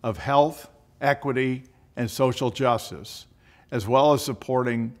determinants of health, equity, and social justice, as well as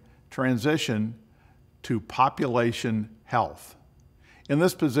supporting transition to population health. In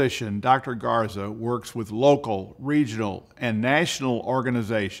this position, Dr. Garza works with local, regional, and national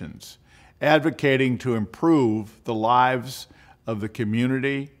organizations, advocating to improve the lives of the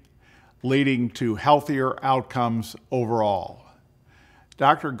community, leading to healthier outcomes overall.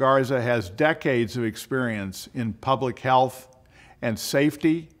 Dr. Garza has decades of experience in public health and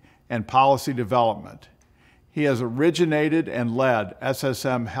safety and policy development. He has originated and led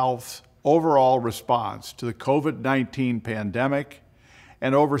SSM Health's overall response to the COVID-19 pandemic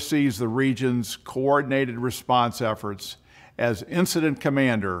and oversees the region's coordinated response efforts as incident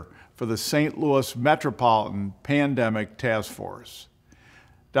commander for the St. Louis Metropolitan Pandemic Task Force.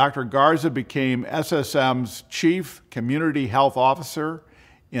 Dr. Garza became SSM's Chief Community Health Officer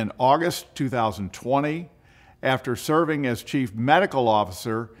in August 2020 after serving as Chief Medical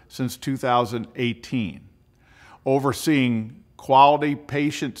Officer since 2018, overseeing quality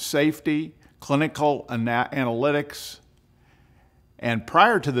patient safety, clinical analytics, and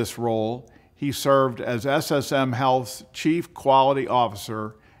prior to this role, he served as SSM Health's Chief Quality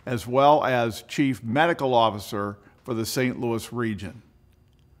Officer as well as Chief Medical Officer for the St. Louis region.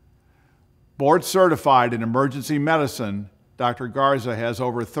 Board certified in emergency medicine, Dr. Garza has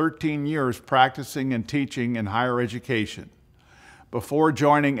over 13 years practicing and teaching in higher education. Before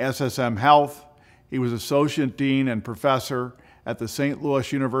joining SSM Health, he was Associate Dean and Professor at the St.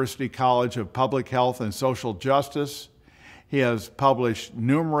 Louis University College of Public Health and Social Justice. He has published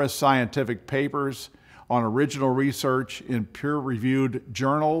numerous scientific papers on original research in peer-reviewed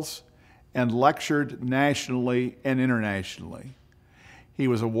journals and lectured nationally and internationally. He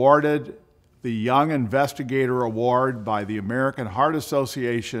was awarded the Young Investigator Award by the American Heart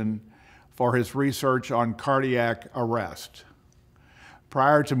Association for his research on cardiac arrest.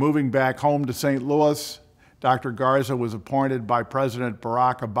 Prior to moving back home to St. Louis, Dr. Garza was appointed by President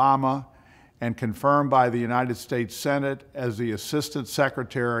Barack Obama and confirmed by the United States Senate as the Assistant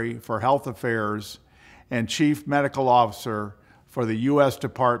Secretary for Health Affairs and Chief Medical Officer for the U.S.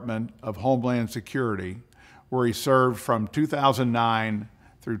 Department of Homeland Security, where he served from 2009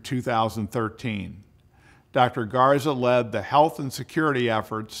 through 2013. Dr. Garza led the health and security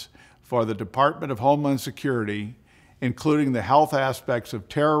efforts for the Department of Homeland Security, including the health aspects of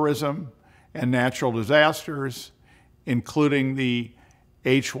terrorism and natural disasters, including the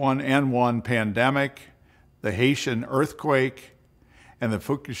H1N1 pandemic, the Haitian earthquake, and the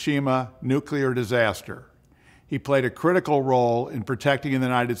Fukushima nuclear disaster. He played a critical role in protecting the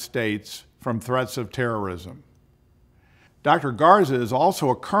United States from threats of terrorism. Dr. Garza is also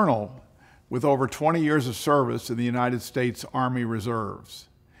a colonel with over 20 years of service in the United States Army Reserves.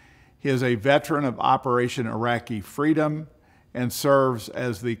 He is a veteran of Operation Iraqi Freedom and serves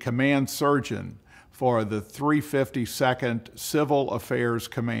as the command surgeon for the 352nd Civil Affairs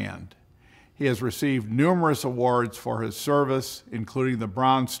Command. He has received numerous awards for his service, including the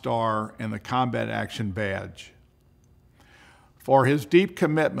Bronze Star and the Combat Action Badge. For his deep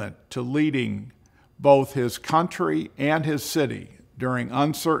commitment to leading both his country and his city during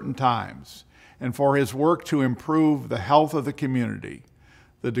uncertain times, and for his work to improve the health of the community,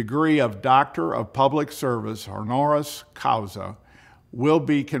 the degree of Doctor of Public Service, honoris causa, will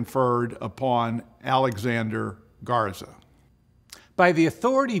be conferred upon Alexander Garza. By the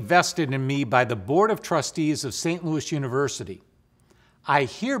authority vested in me by the Board of Trustees of St. Louis University, I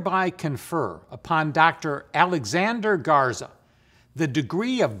hereby confer upon Dr. Alexander Garza the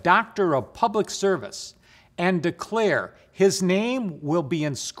degree of Doctor of Public Service and declare his name will be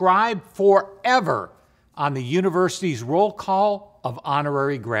inscribed forever on the university's roll call of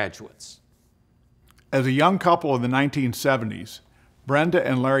honorary graduates. As a young couple in the 1970s, Brenda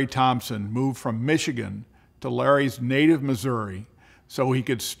and Larry Thompson moved from Michigan to Larry's native Missouri so he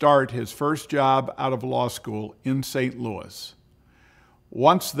could start his first job out of law school in St. Louis.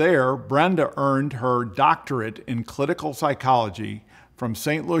 Once there, Brenda earned her doctorate in clinical psychology from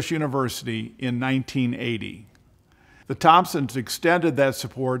St. Louis University in 1980. The Thompsons extended that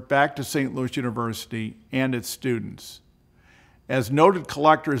support back to St. Louis University and its students. As noted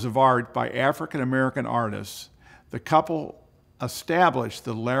collectors of art by African American artists, the couple established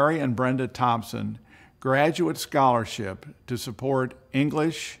the Larry and Brenda Thompson Graduate Scholarship to support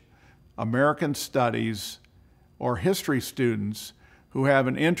English, American Studies, or history students who have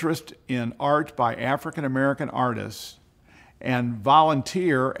an interest in art by African American artists and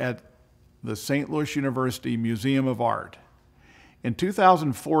volunteer at the St. Louis University Museum of Art. In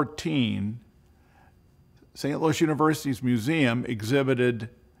 2014, St. Louis University's museum exhibited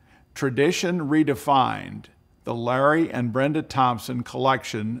Tradition Redefined, the Larry and Brenda Thompson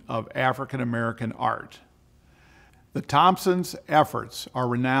collection of African American art. The Thompsons' efforts are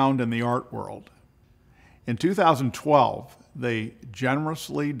renowned in the art world. In 2012, they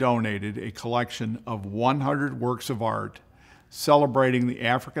generously donated a collection of 100 works of art celebrating the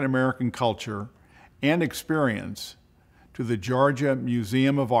African American culture and experience to the Georgia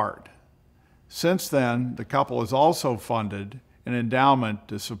Museum of Art. Since then, the couple has also funded an endowment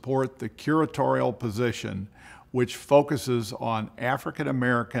to support the curatorial position, which focuses on African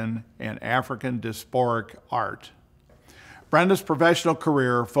American and African diasporic art. Brenda's professional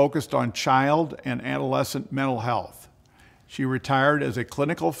career focused on child and adolescent mental health. She retired as a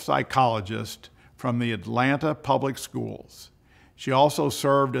clinical psychologist from the Atlanta Public Schools. She also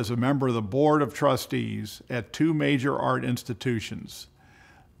served as a member of the Board of Trustees at two major art institutions,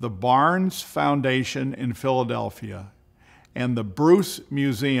 the Barnes Foundation in Philadelphia and the Bruce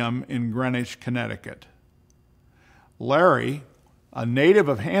Museum in Greenwich, Connecticut. Larry, a native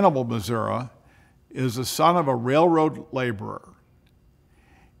of Hannibal, Missouri, is the son of a railroad laborer.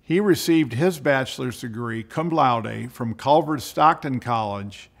 He received his bachelor's degree cum laude from Culver-Stockton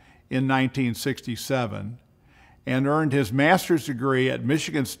College in 1967 and earned his master's degree at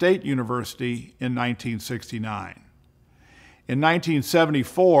Michigan State University in 1969. In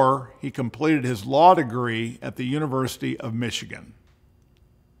 1974, he completed his law degree at the University of Michigan.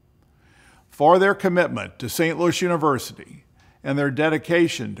 For their commitment to St. Louis University and their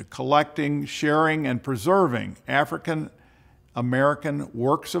dedication to collecting, sharing, and preserving African American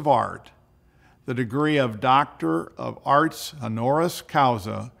works of art, the degree of Doctor of Arts honoris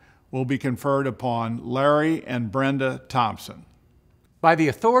causa will be conferred upon Larry and Brenda Thompson. By the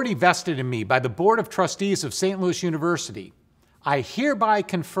authority vested in me by the Board of Trustees of St. Louis University, I hereby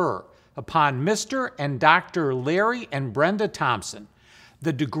confer upon Mr. and Dr. Larry and Brenda Thompson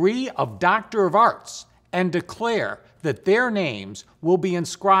the degree of Doctor of Arts and declare that their names will be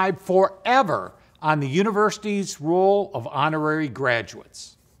inscribed forever on the university's roll of honorary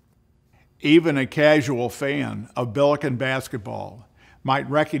graduates. Even a casual fan of Billiken basketball might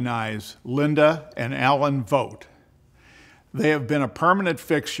recognize Linda and Alan Vogt. They have been a permanent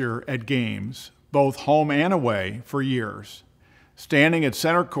fixture at games, both home and away, for years, standing at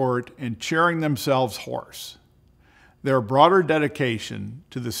center court and cheering themselves hoarse. Their broader dedication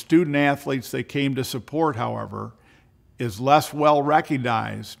to the student athletes they came to support, however, is less well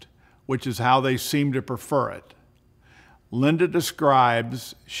recognized, which is how they seem to prefer it. Linda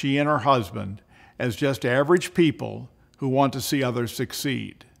describes she and her husband as just average people who want to see others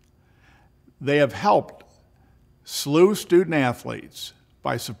succeed. They have helped SLU student athletes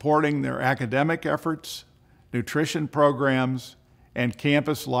by supporting their academic efforts, nutrition programs, and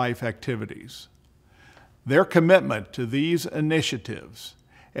campus life activities. Their commitment to these initiatives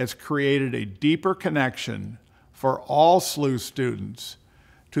has created a deeper connection for all SLU students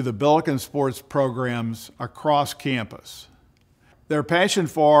to the Billiken sports programs across campus. Their passion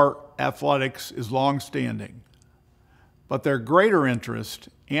for athletics is longstanding, but their greater interest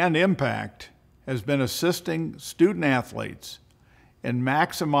and impact has been assisting student athletes in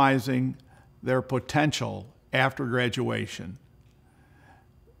maximizing their potential after graduation.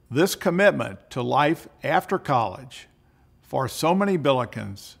 This commitment to life after college for so many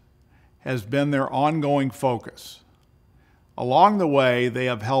Billikens has been their ongoing focus. Along the way, they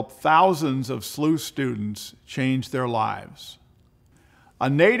have helped thousands of SLU students change their lives. A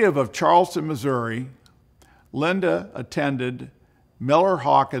native of Charleston, Missouri, Linda attended Miller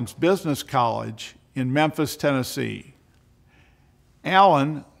Hawkins Business College in Memphis, Tennessee.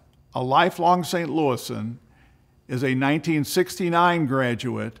 Alan, a lifelong St. Louisan, is a 1969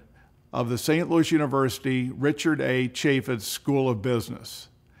 graduate of the St. Louis University Richard A. Chaffetz School of Business.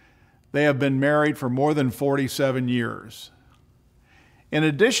 They have been married for more than 47 years. In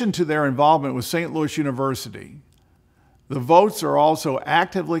addition to their involvement with St. Louis University, the Votes are also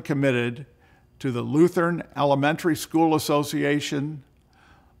actively committed to the Lutheran Elementary School Association,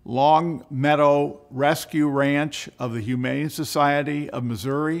 Long Meadow Rescue Ranch of the Humane Society of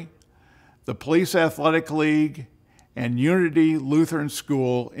Missouri, the Police Athletic League, and Unity Lutheran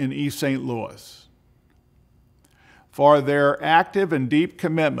School in East St. Louis. For their active and deep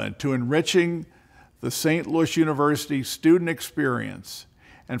commitment to enriching the St. Louis University student experience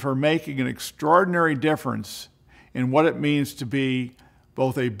and for making an extraordinary difference in what it means to be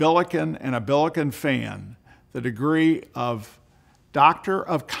both a Billiken and a Billiken fan, the degree of Doctor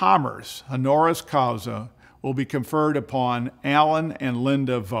of Commerce, honoris causa, will be conferred upon Alan and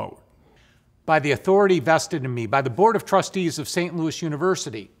Linda Vogt. By the authority vested in me by the Board of Trustees of St. Louis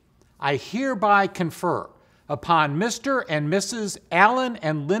University, I hereby confer upon Mr. and Mrs. Alan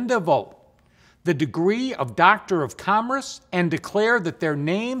and Linda Vogt the degree of Doctor of Commerce and declare that their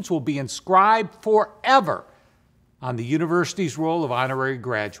names will be inscribed forever on the university's roll of honorary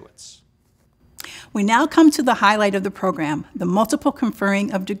graduates. We now come to the highlight of the program, the multiple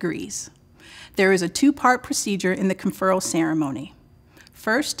conferring of degrees. There is a two-part procedure in the conferral ceremony.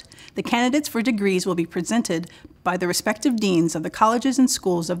 First, the candidates for degrees will be presented by the respective deans of the colleges and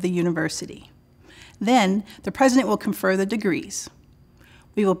schools of the university. Then, the president will confer the degrees.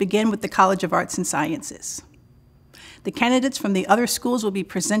 We will begin with the College of Arts and Sciences. The candidates from the other schools will be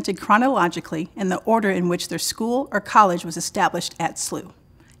presented chronologically in the order in which their school or college was established at SLU.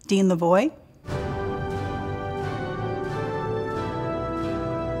 Dean Lavoie.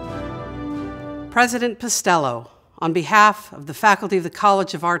 President Pistello, on behalf of the faculty of the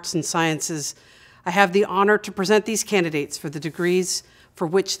College of Arts and Sciences, I have the honor to present these candidates for the degrees for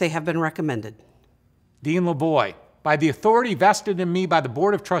which they have been recommended. Dean Lavoie, by the authority vested in me by the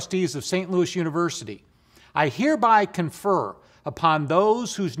Board of Trustees of St. Louis University, I hereby confer upon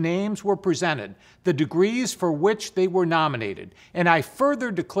those whose names were presented the degrees for which they were nominated, and I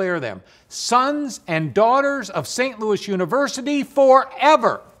further declare them sons and daughters of St. Louis University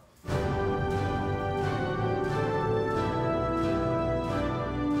forever.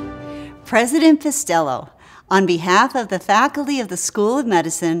 President Pistello, on behalf of the faculty of the School of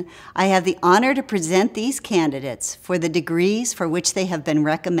Medicine, I have the honor to present these candidates for the degrees for which they have been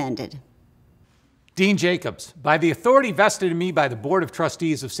recommended. Dean Jacobs, by the authority vested in me by the Board of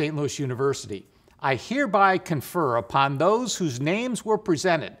Trustees of St. Louis University, I hereby confer upon those whose names were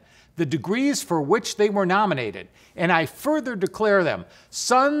presented the degrees for which they were nominated, and I further declare them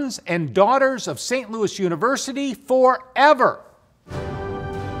sons and daughters of St. Louis University forever.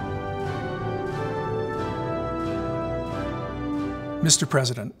 Mr.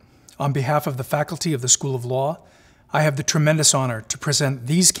 President, on behalf of the faculty of the School of Law, I have the tremendous honor to present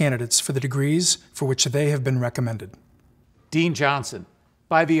these candidates for the degrees for which they have been recommended. Dean Johnson,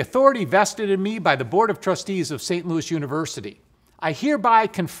 by the authority vested in me by the Board of Trustees of St. Louis University, I hereby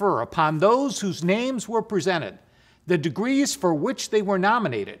confer upon those whose names were presented the degrees for which they were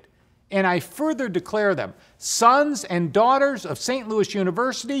nominated, and I further declare them sons and daughters of St. Louis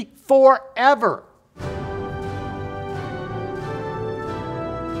University forever.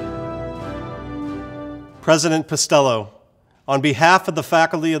 President Pistello, on behalf of the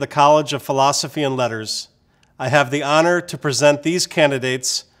faculty of the College of Philosophy and Letters, I have the honor to present these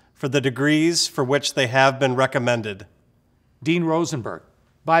candidates for the degrees for which they have been recommended. Dean Rosenberg,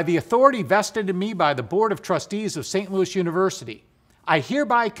 by the authority vested in me by the Board of Trustees of St. Louis University, I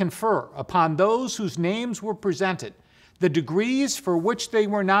hereby confer upon those whose names were presented the degrees for which they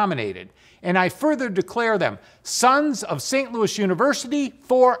were nominated, and I further declare them sons of St. Louis University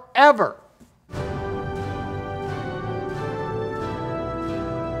forever.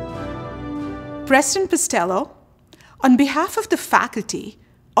 President Pistello, on behalf of the faculty,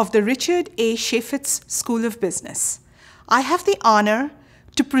 of the Richard A. Chaffetz School of Business, I have the honor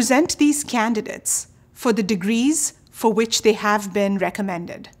to present these candidates for the degrees for which they have been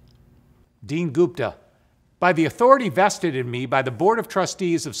recommended. Dean Gupta, by the authority vested in me by the Board of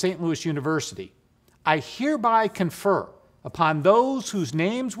Trustees of St. Louis University, I hereby confer upon those whose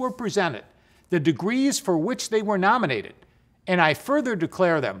names were presented the degrees for which they were nominated, and I further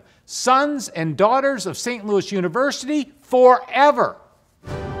declare them sons and daughters of St. Louis University forever.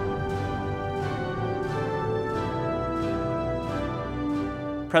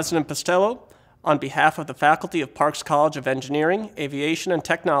 President Pistello, on behalf of the faculty of Parks College of Engineering, Aviation, and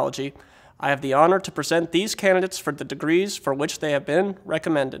Technology, I have the honor to present these candidates for the degrees for which they have been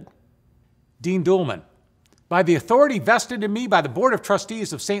recommended. Dean Duhlman, by the authority vested in me by the Board of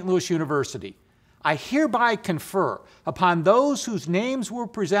Trustees of St. Louis University, I hereby confer upon those whose names were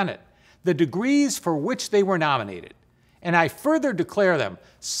presented the degrees for which they were nominated, and I further declare them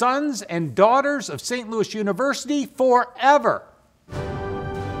sons and daughters of St. Louis University forever.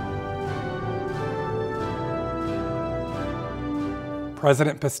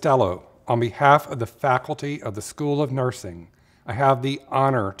 President Pistello, on behalf of the faculty of the School of Nursing, I have the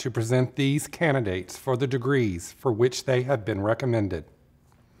honor to present these candidates for the degrees for which they have been recommended.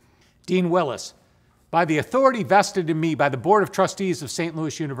 Dean Willis, by the authority vested in me by the Board of Trustees of St.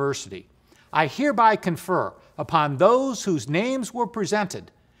 Louis University, I hereby confer upon those whose names were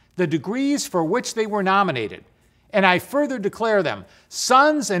presented the degrees for which they were nominated, and I further declare them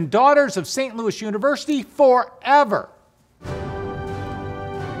sons and daughters of St. Louis University forever.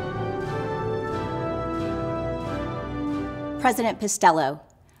 President Pistello,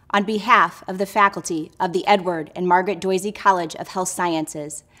 on behalf of the faculty of the Edward and Margaret Doisy College of Health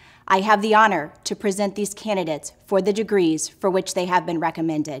Sciences, I have the honor to present these candidates for the degrees for which they have been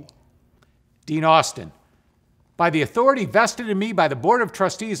recommended. Dean Austin, by the authority vested in me by the Board of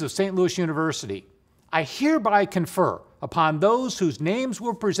Trustees of St. Louis University, I hereby confer upon those whose names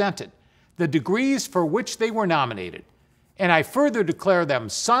were presented the degrees for which they were nominated, and I further declare them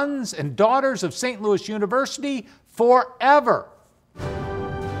sons and daughters of St. Louis University forever.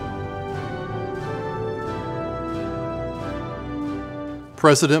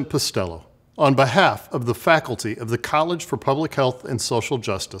 President Pistello, on behalf of the faculty of the College for Public Health and Social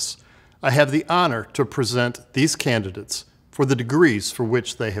Justice, I have the honor to present these candidates for the degrees for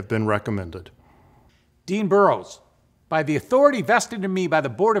which they have been recommended. Dean Burrows, by the authority vested in me by the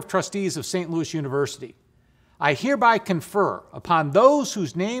Board of Trustees of St. Louis University, I hereby confer upon those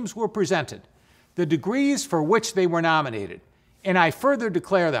whose names were presented the degrees for which they were nominated, and I further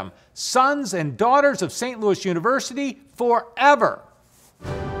declare them sons and daughters of St. Louis University forever.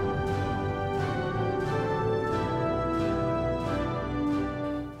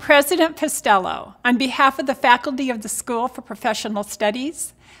 President Pistello, on behalf of the faculty of the School for Professional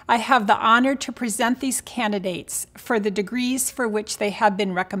Studies, I have the honor to present these candidates for the degrees for which they have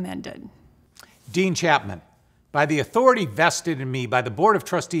been recommended. Dean Chapman, by the authority vested in me by the Board of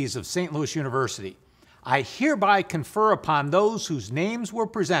Trustees of St. Louis University, I hereby confer upon those whose names were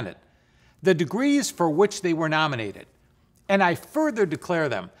presented the degrees for which they were nominated, and I further declare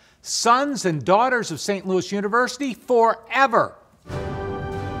them sons and daughters of St. Louis University forever.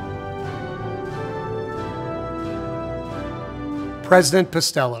 President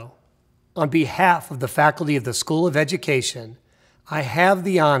Pistello, on behalf of the faculty of the School of Education, I have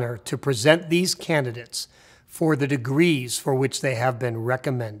the honor to present these candidates for the degrees for which they have been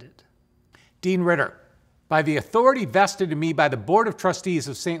recommended. Dean Ritter, by the authority vested in me by the Board of Trustees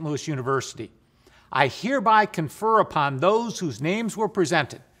of St. Louis University, I hereby confer upon those whose names were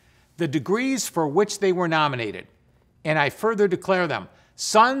presented the degrees for which they were nominated, and I further declare them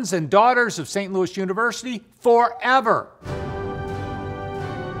sons and daughters of St. Louis University forever.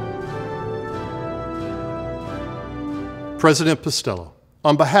 President Pistello,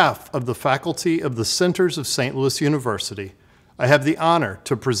 on behalf of the faculty of the Centers of St. Louis University, I have the honor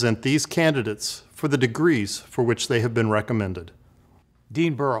to present these candidates for the degrees for which they have been recommended.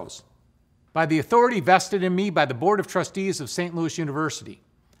 Dean Burrows, by the authority vested in me by the Board of Trustees of St. Louis University,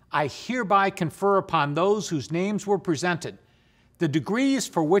 I hereby confer upon those whose names were presented the degrees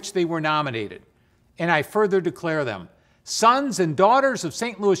for which they were nominated, and I further declare them sons and daughters of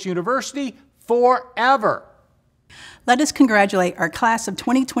St. Louis University forever. Let us congratulate our class of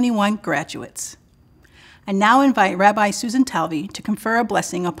 2021 graduates. I now invite Rabbi Susan Talvey to confer a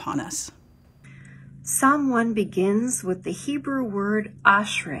blessing upon us. Psalm 1 begins with the Hebrew word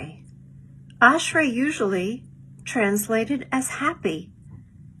ashrei. Ashrei usually translated as happy,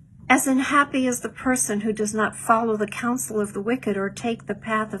 as in happy is the person who does not follow the counsel of the wicked or take the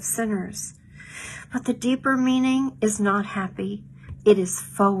path of sinners. But the deeper meaning is not happy. It is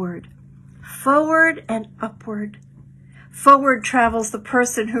forward. Forward and upward. Forward travels the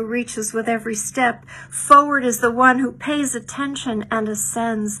person who reaches with every step. Forward is the one who pays attention and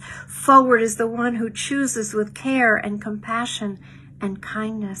ascends. Forward is the one who chooses with care and compassion and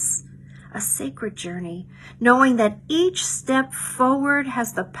kindness. A sacred journey, knowing that each step forward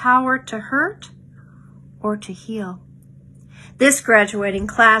has the power to hurt or to heal. This graduating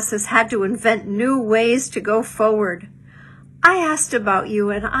class has had to invent new ways to go forward. I asked about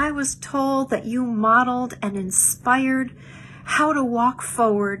you, and I was told that you modeled and inspired how to walk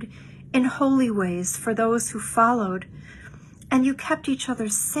forward in holy ways for those who followed, and you kept each other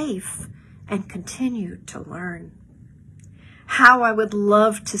safe and continued to learn. How I would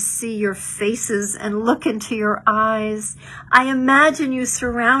love to see your faces and look into your eyes. I imagine you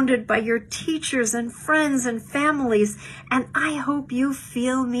surrounded by your teachers and friends and families, and I hope you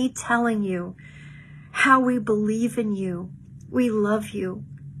feel me telling you how we believe in you, we love you,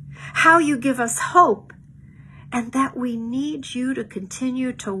 how you give us hope, and that we need you to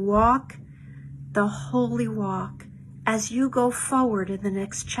continue to walk the holy walk as you go forward in the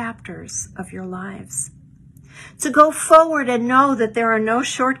next chapters of your lives. To go forward and know that there are no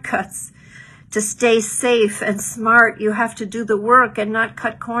shortcuts. To stay safe and smart, you have to do the work and not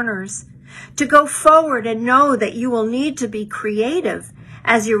cut corners. To go forward and know that you will need to be creative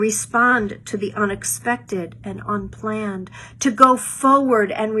as you respond to the unexpected and unplanned. To go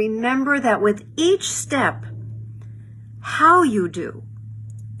forward and remember that with each step, how you do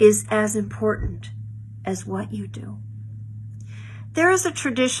is as important as what you do. There is a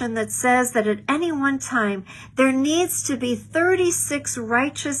tradition that says that at any one time, there needs to be 36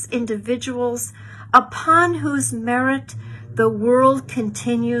 righteous individuals upon whose merit the world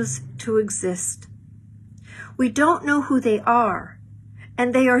continues to exist. We don't know who they are,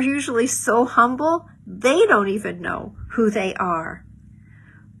 and they are usually so humble, they don't even know who they are.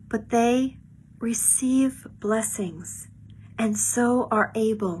 But they receive blessings, and so are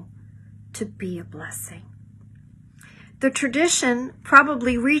able to be a blessing. The tradition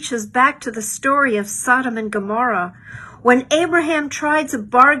probably reaches back to the story of Sodom and Gomorrah, when Abraham tried to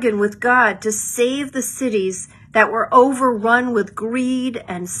bargain with God to save the cities that were overrun with greed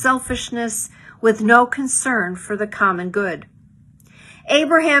and selfishness, with no concern for the common good.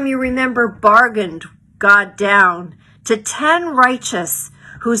 Abraham, you remember, bargained God down to 10 righteous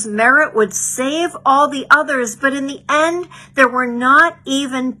whose merit would save all the others, but in the end, there were not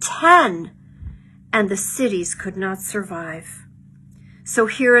even 10. And the cities could not survive. So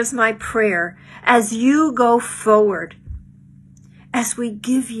here is my prayer as you go forward, as we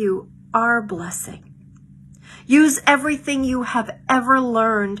give you our blessing. Use everything you have ever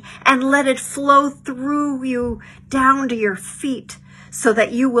learned and let it flow through you down to your feet so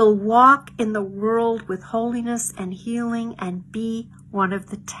that you will walk in the world with holiness and healing and be one of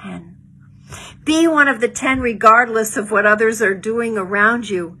the 10. Be one of the 10 regardless of what others are doing around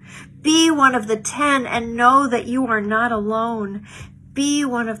you. Be one of the 10 and know that you are not alone. Be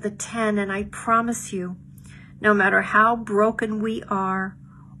one of the 10, and I promise you, no matter how broken we are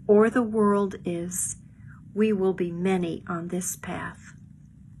or the world is, we will be many on this path,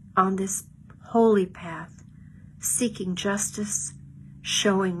 on this holy path, seeking justice,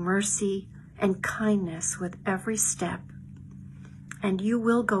 showing mercy and kindness with every step. And you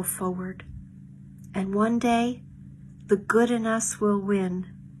will go forward, and one day the good in us will win.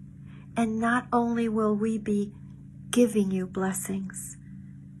 And not only will we be giving you blessings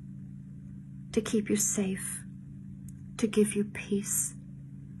to keep you safe, to give you peace,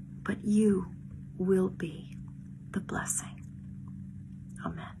 but you will be the blessing.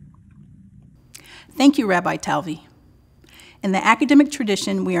 Amen. Thank you, Rabbi Talvi. In the academic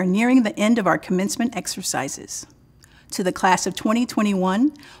tradition, we are nearing the end of our commencement exercises. To the class of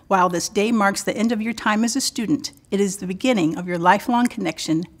 2021, while this day marks the end of your time as a student, it is the beginning of your lifelong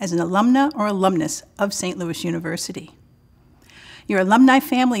connection as an alumna or alumnus of St. Louis University. Your alumni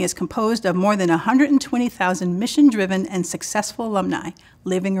family is composed of more than 120,000 mission-driven and successful alumni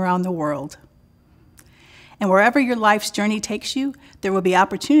living around the world. And wherever your life's journey takes you, there will be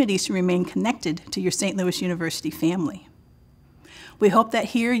opportunities to remain connected to your St. Louis University family. We hope that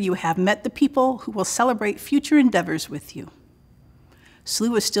here you have met the people who will celebrate future endeavors with you.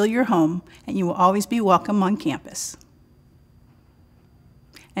 SLU is still your home, and you will always be welcome on campus.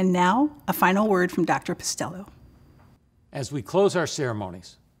 And now, a final word from Dr. Pistello. As we close our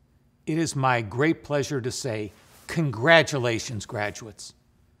ceremonies, it is my great pleasure to say, congratulations, graduates.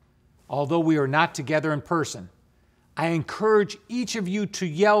 Although we are not together in person, I encourage each of you to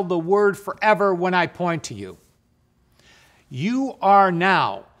yell the word forever when I point to you. You are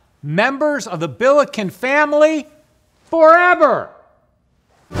now members of the Billiken family forever.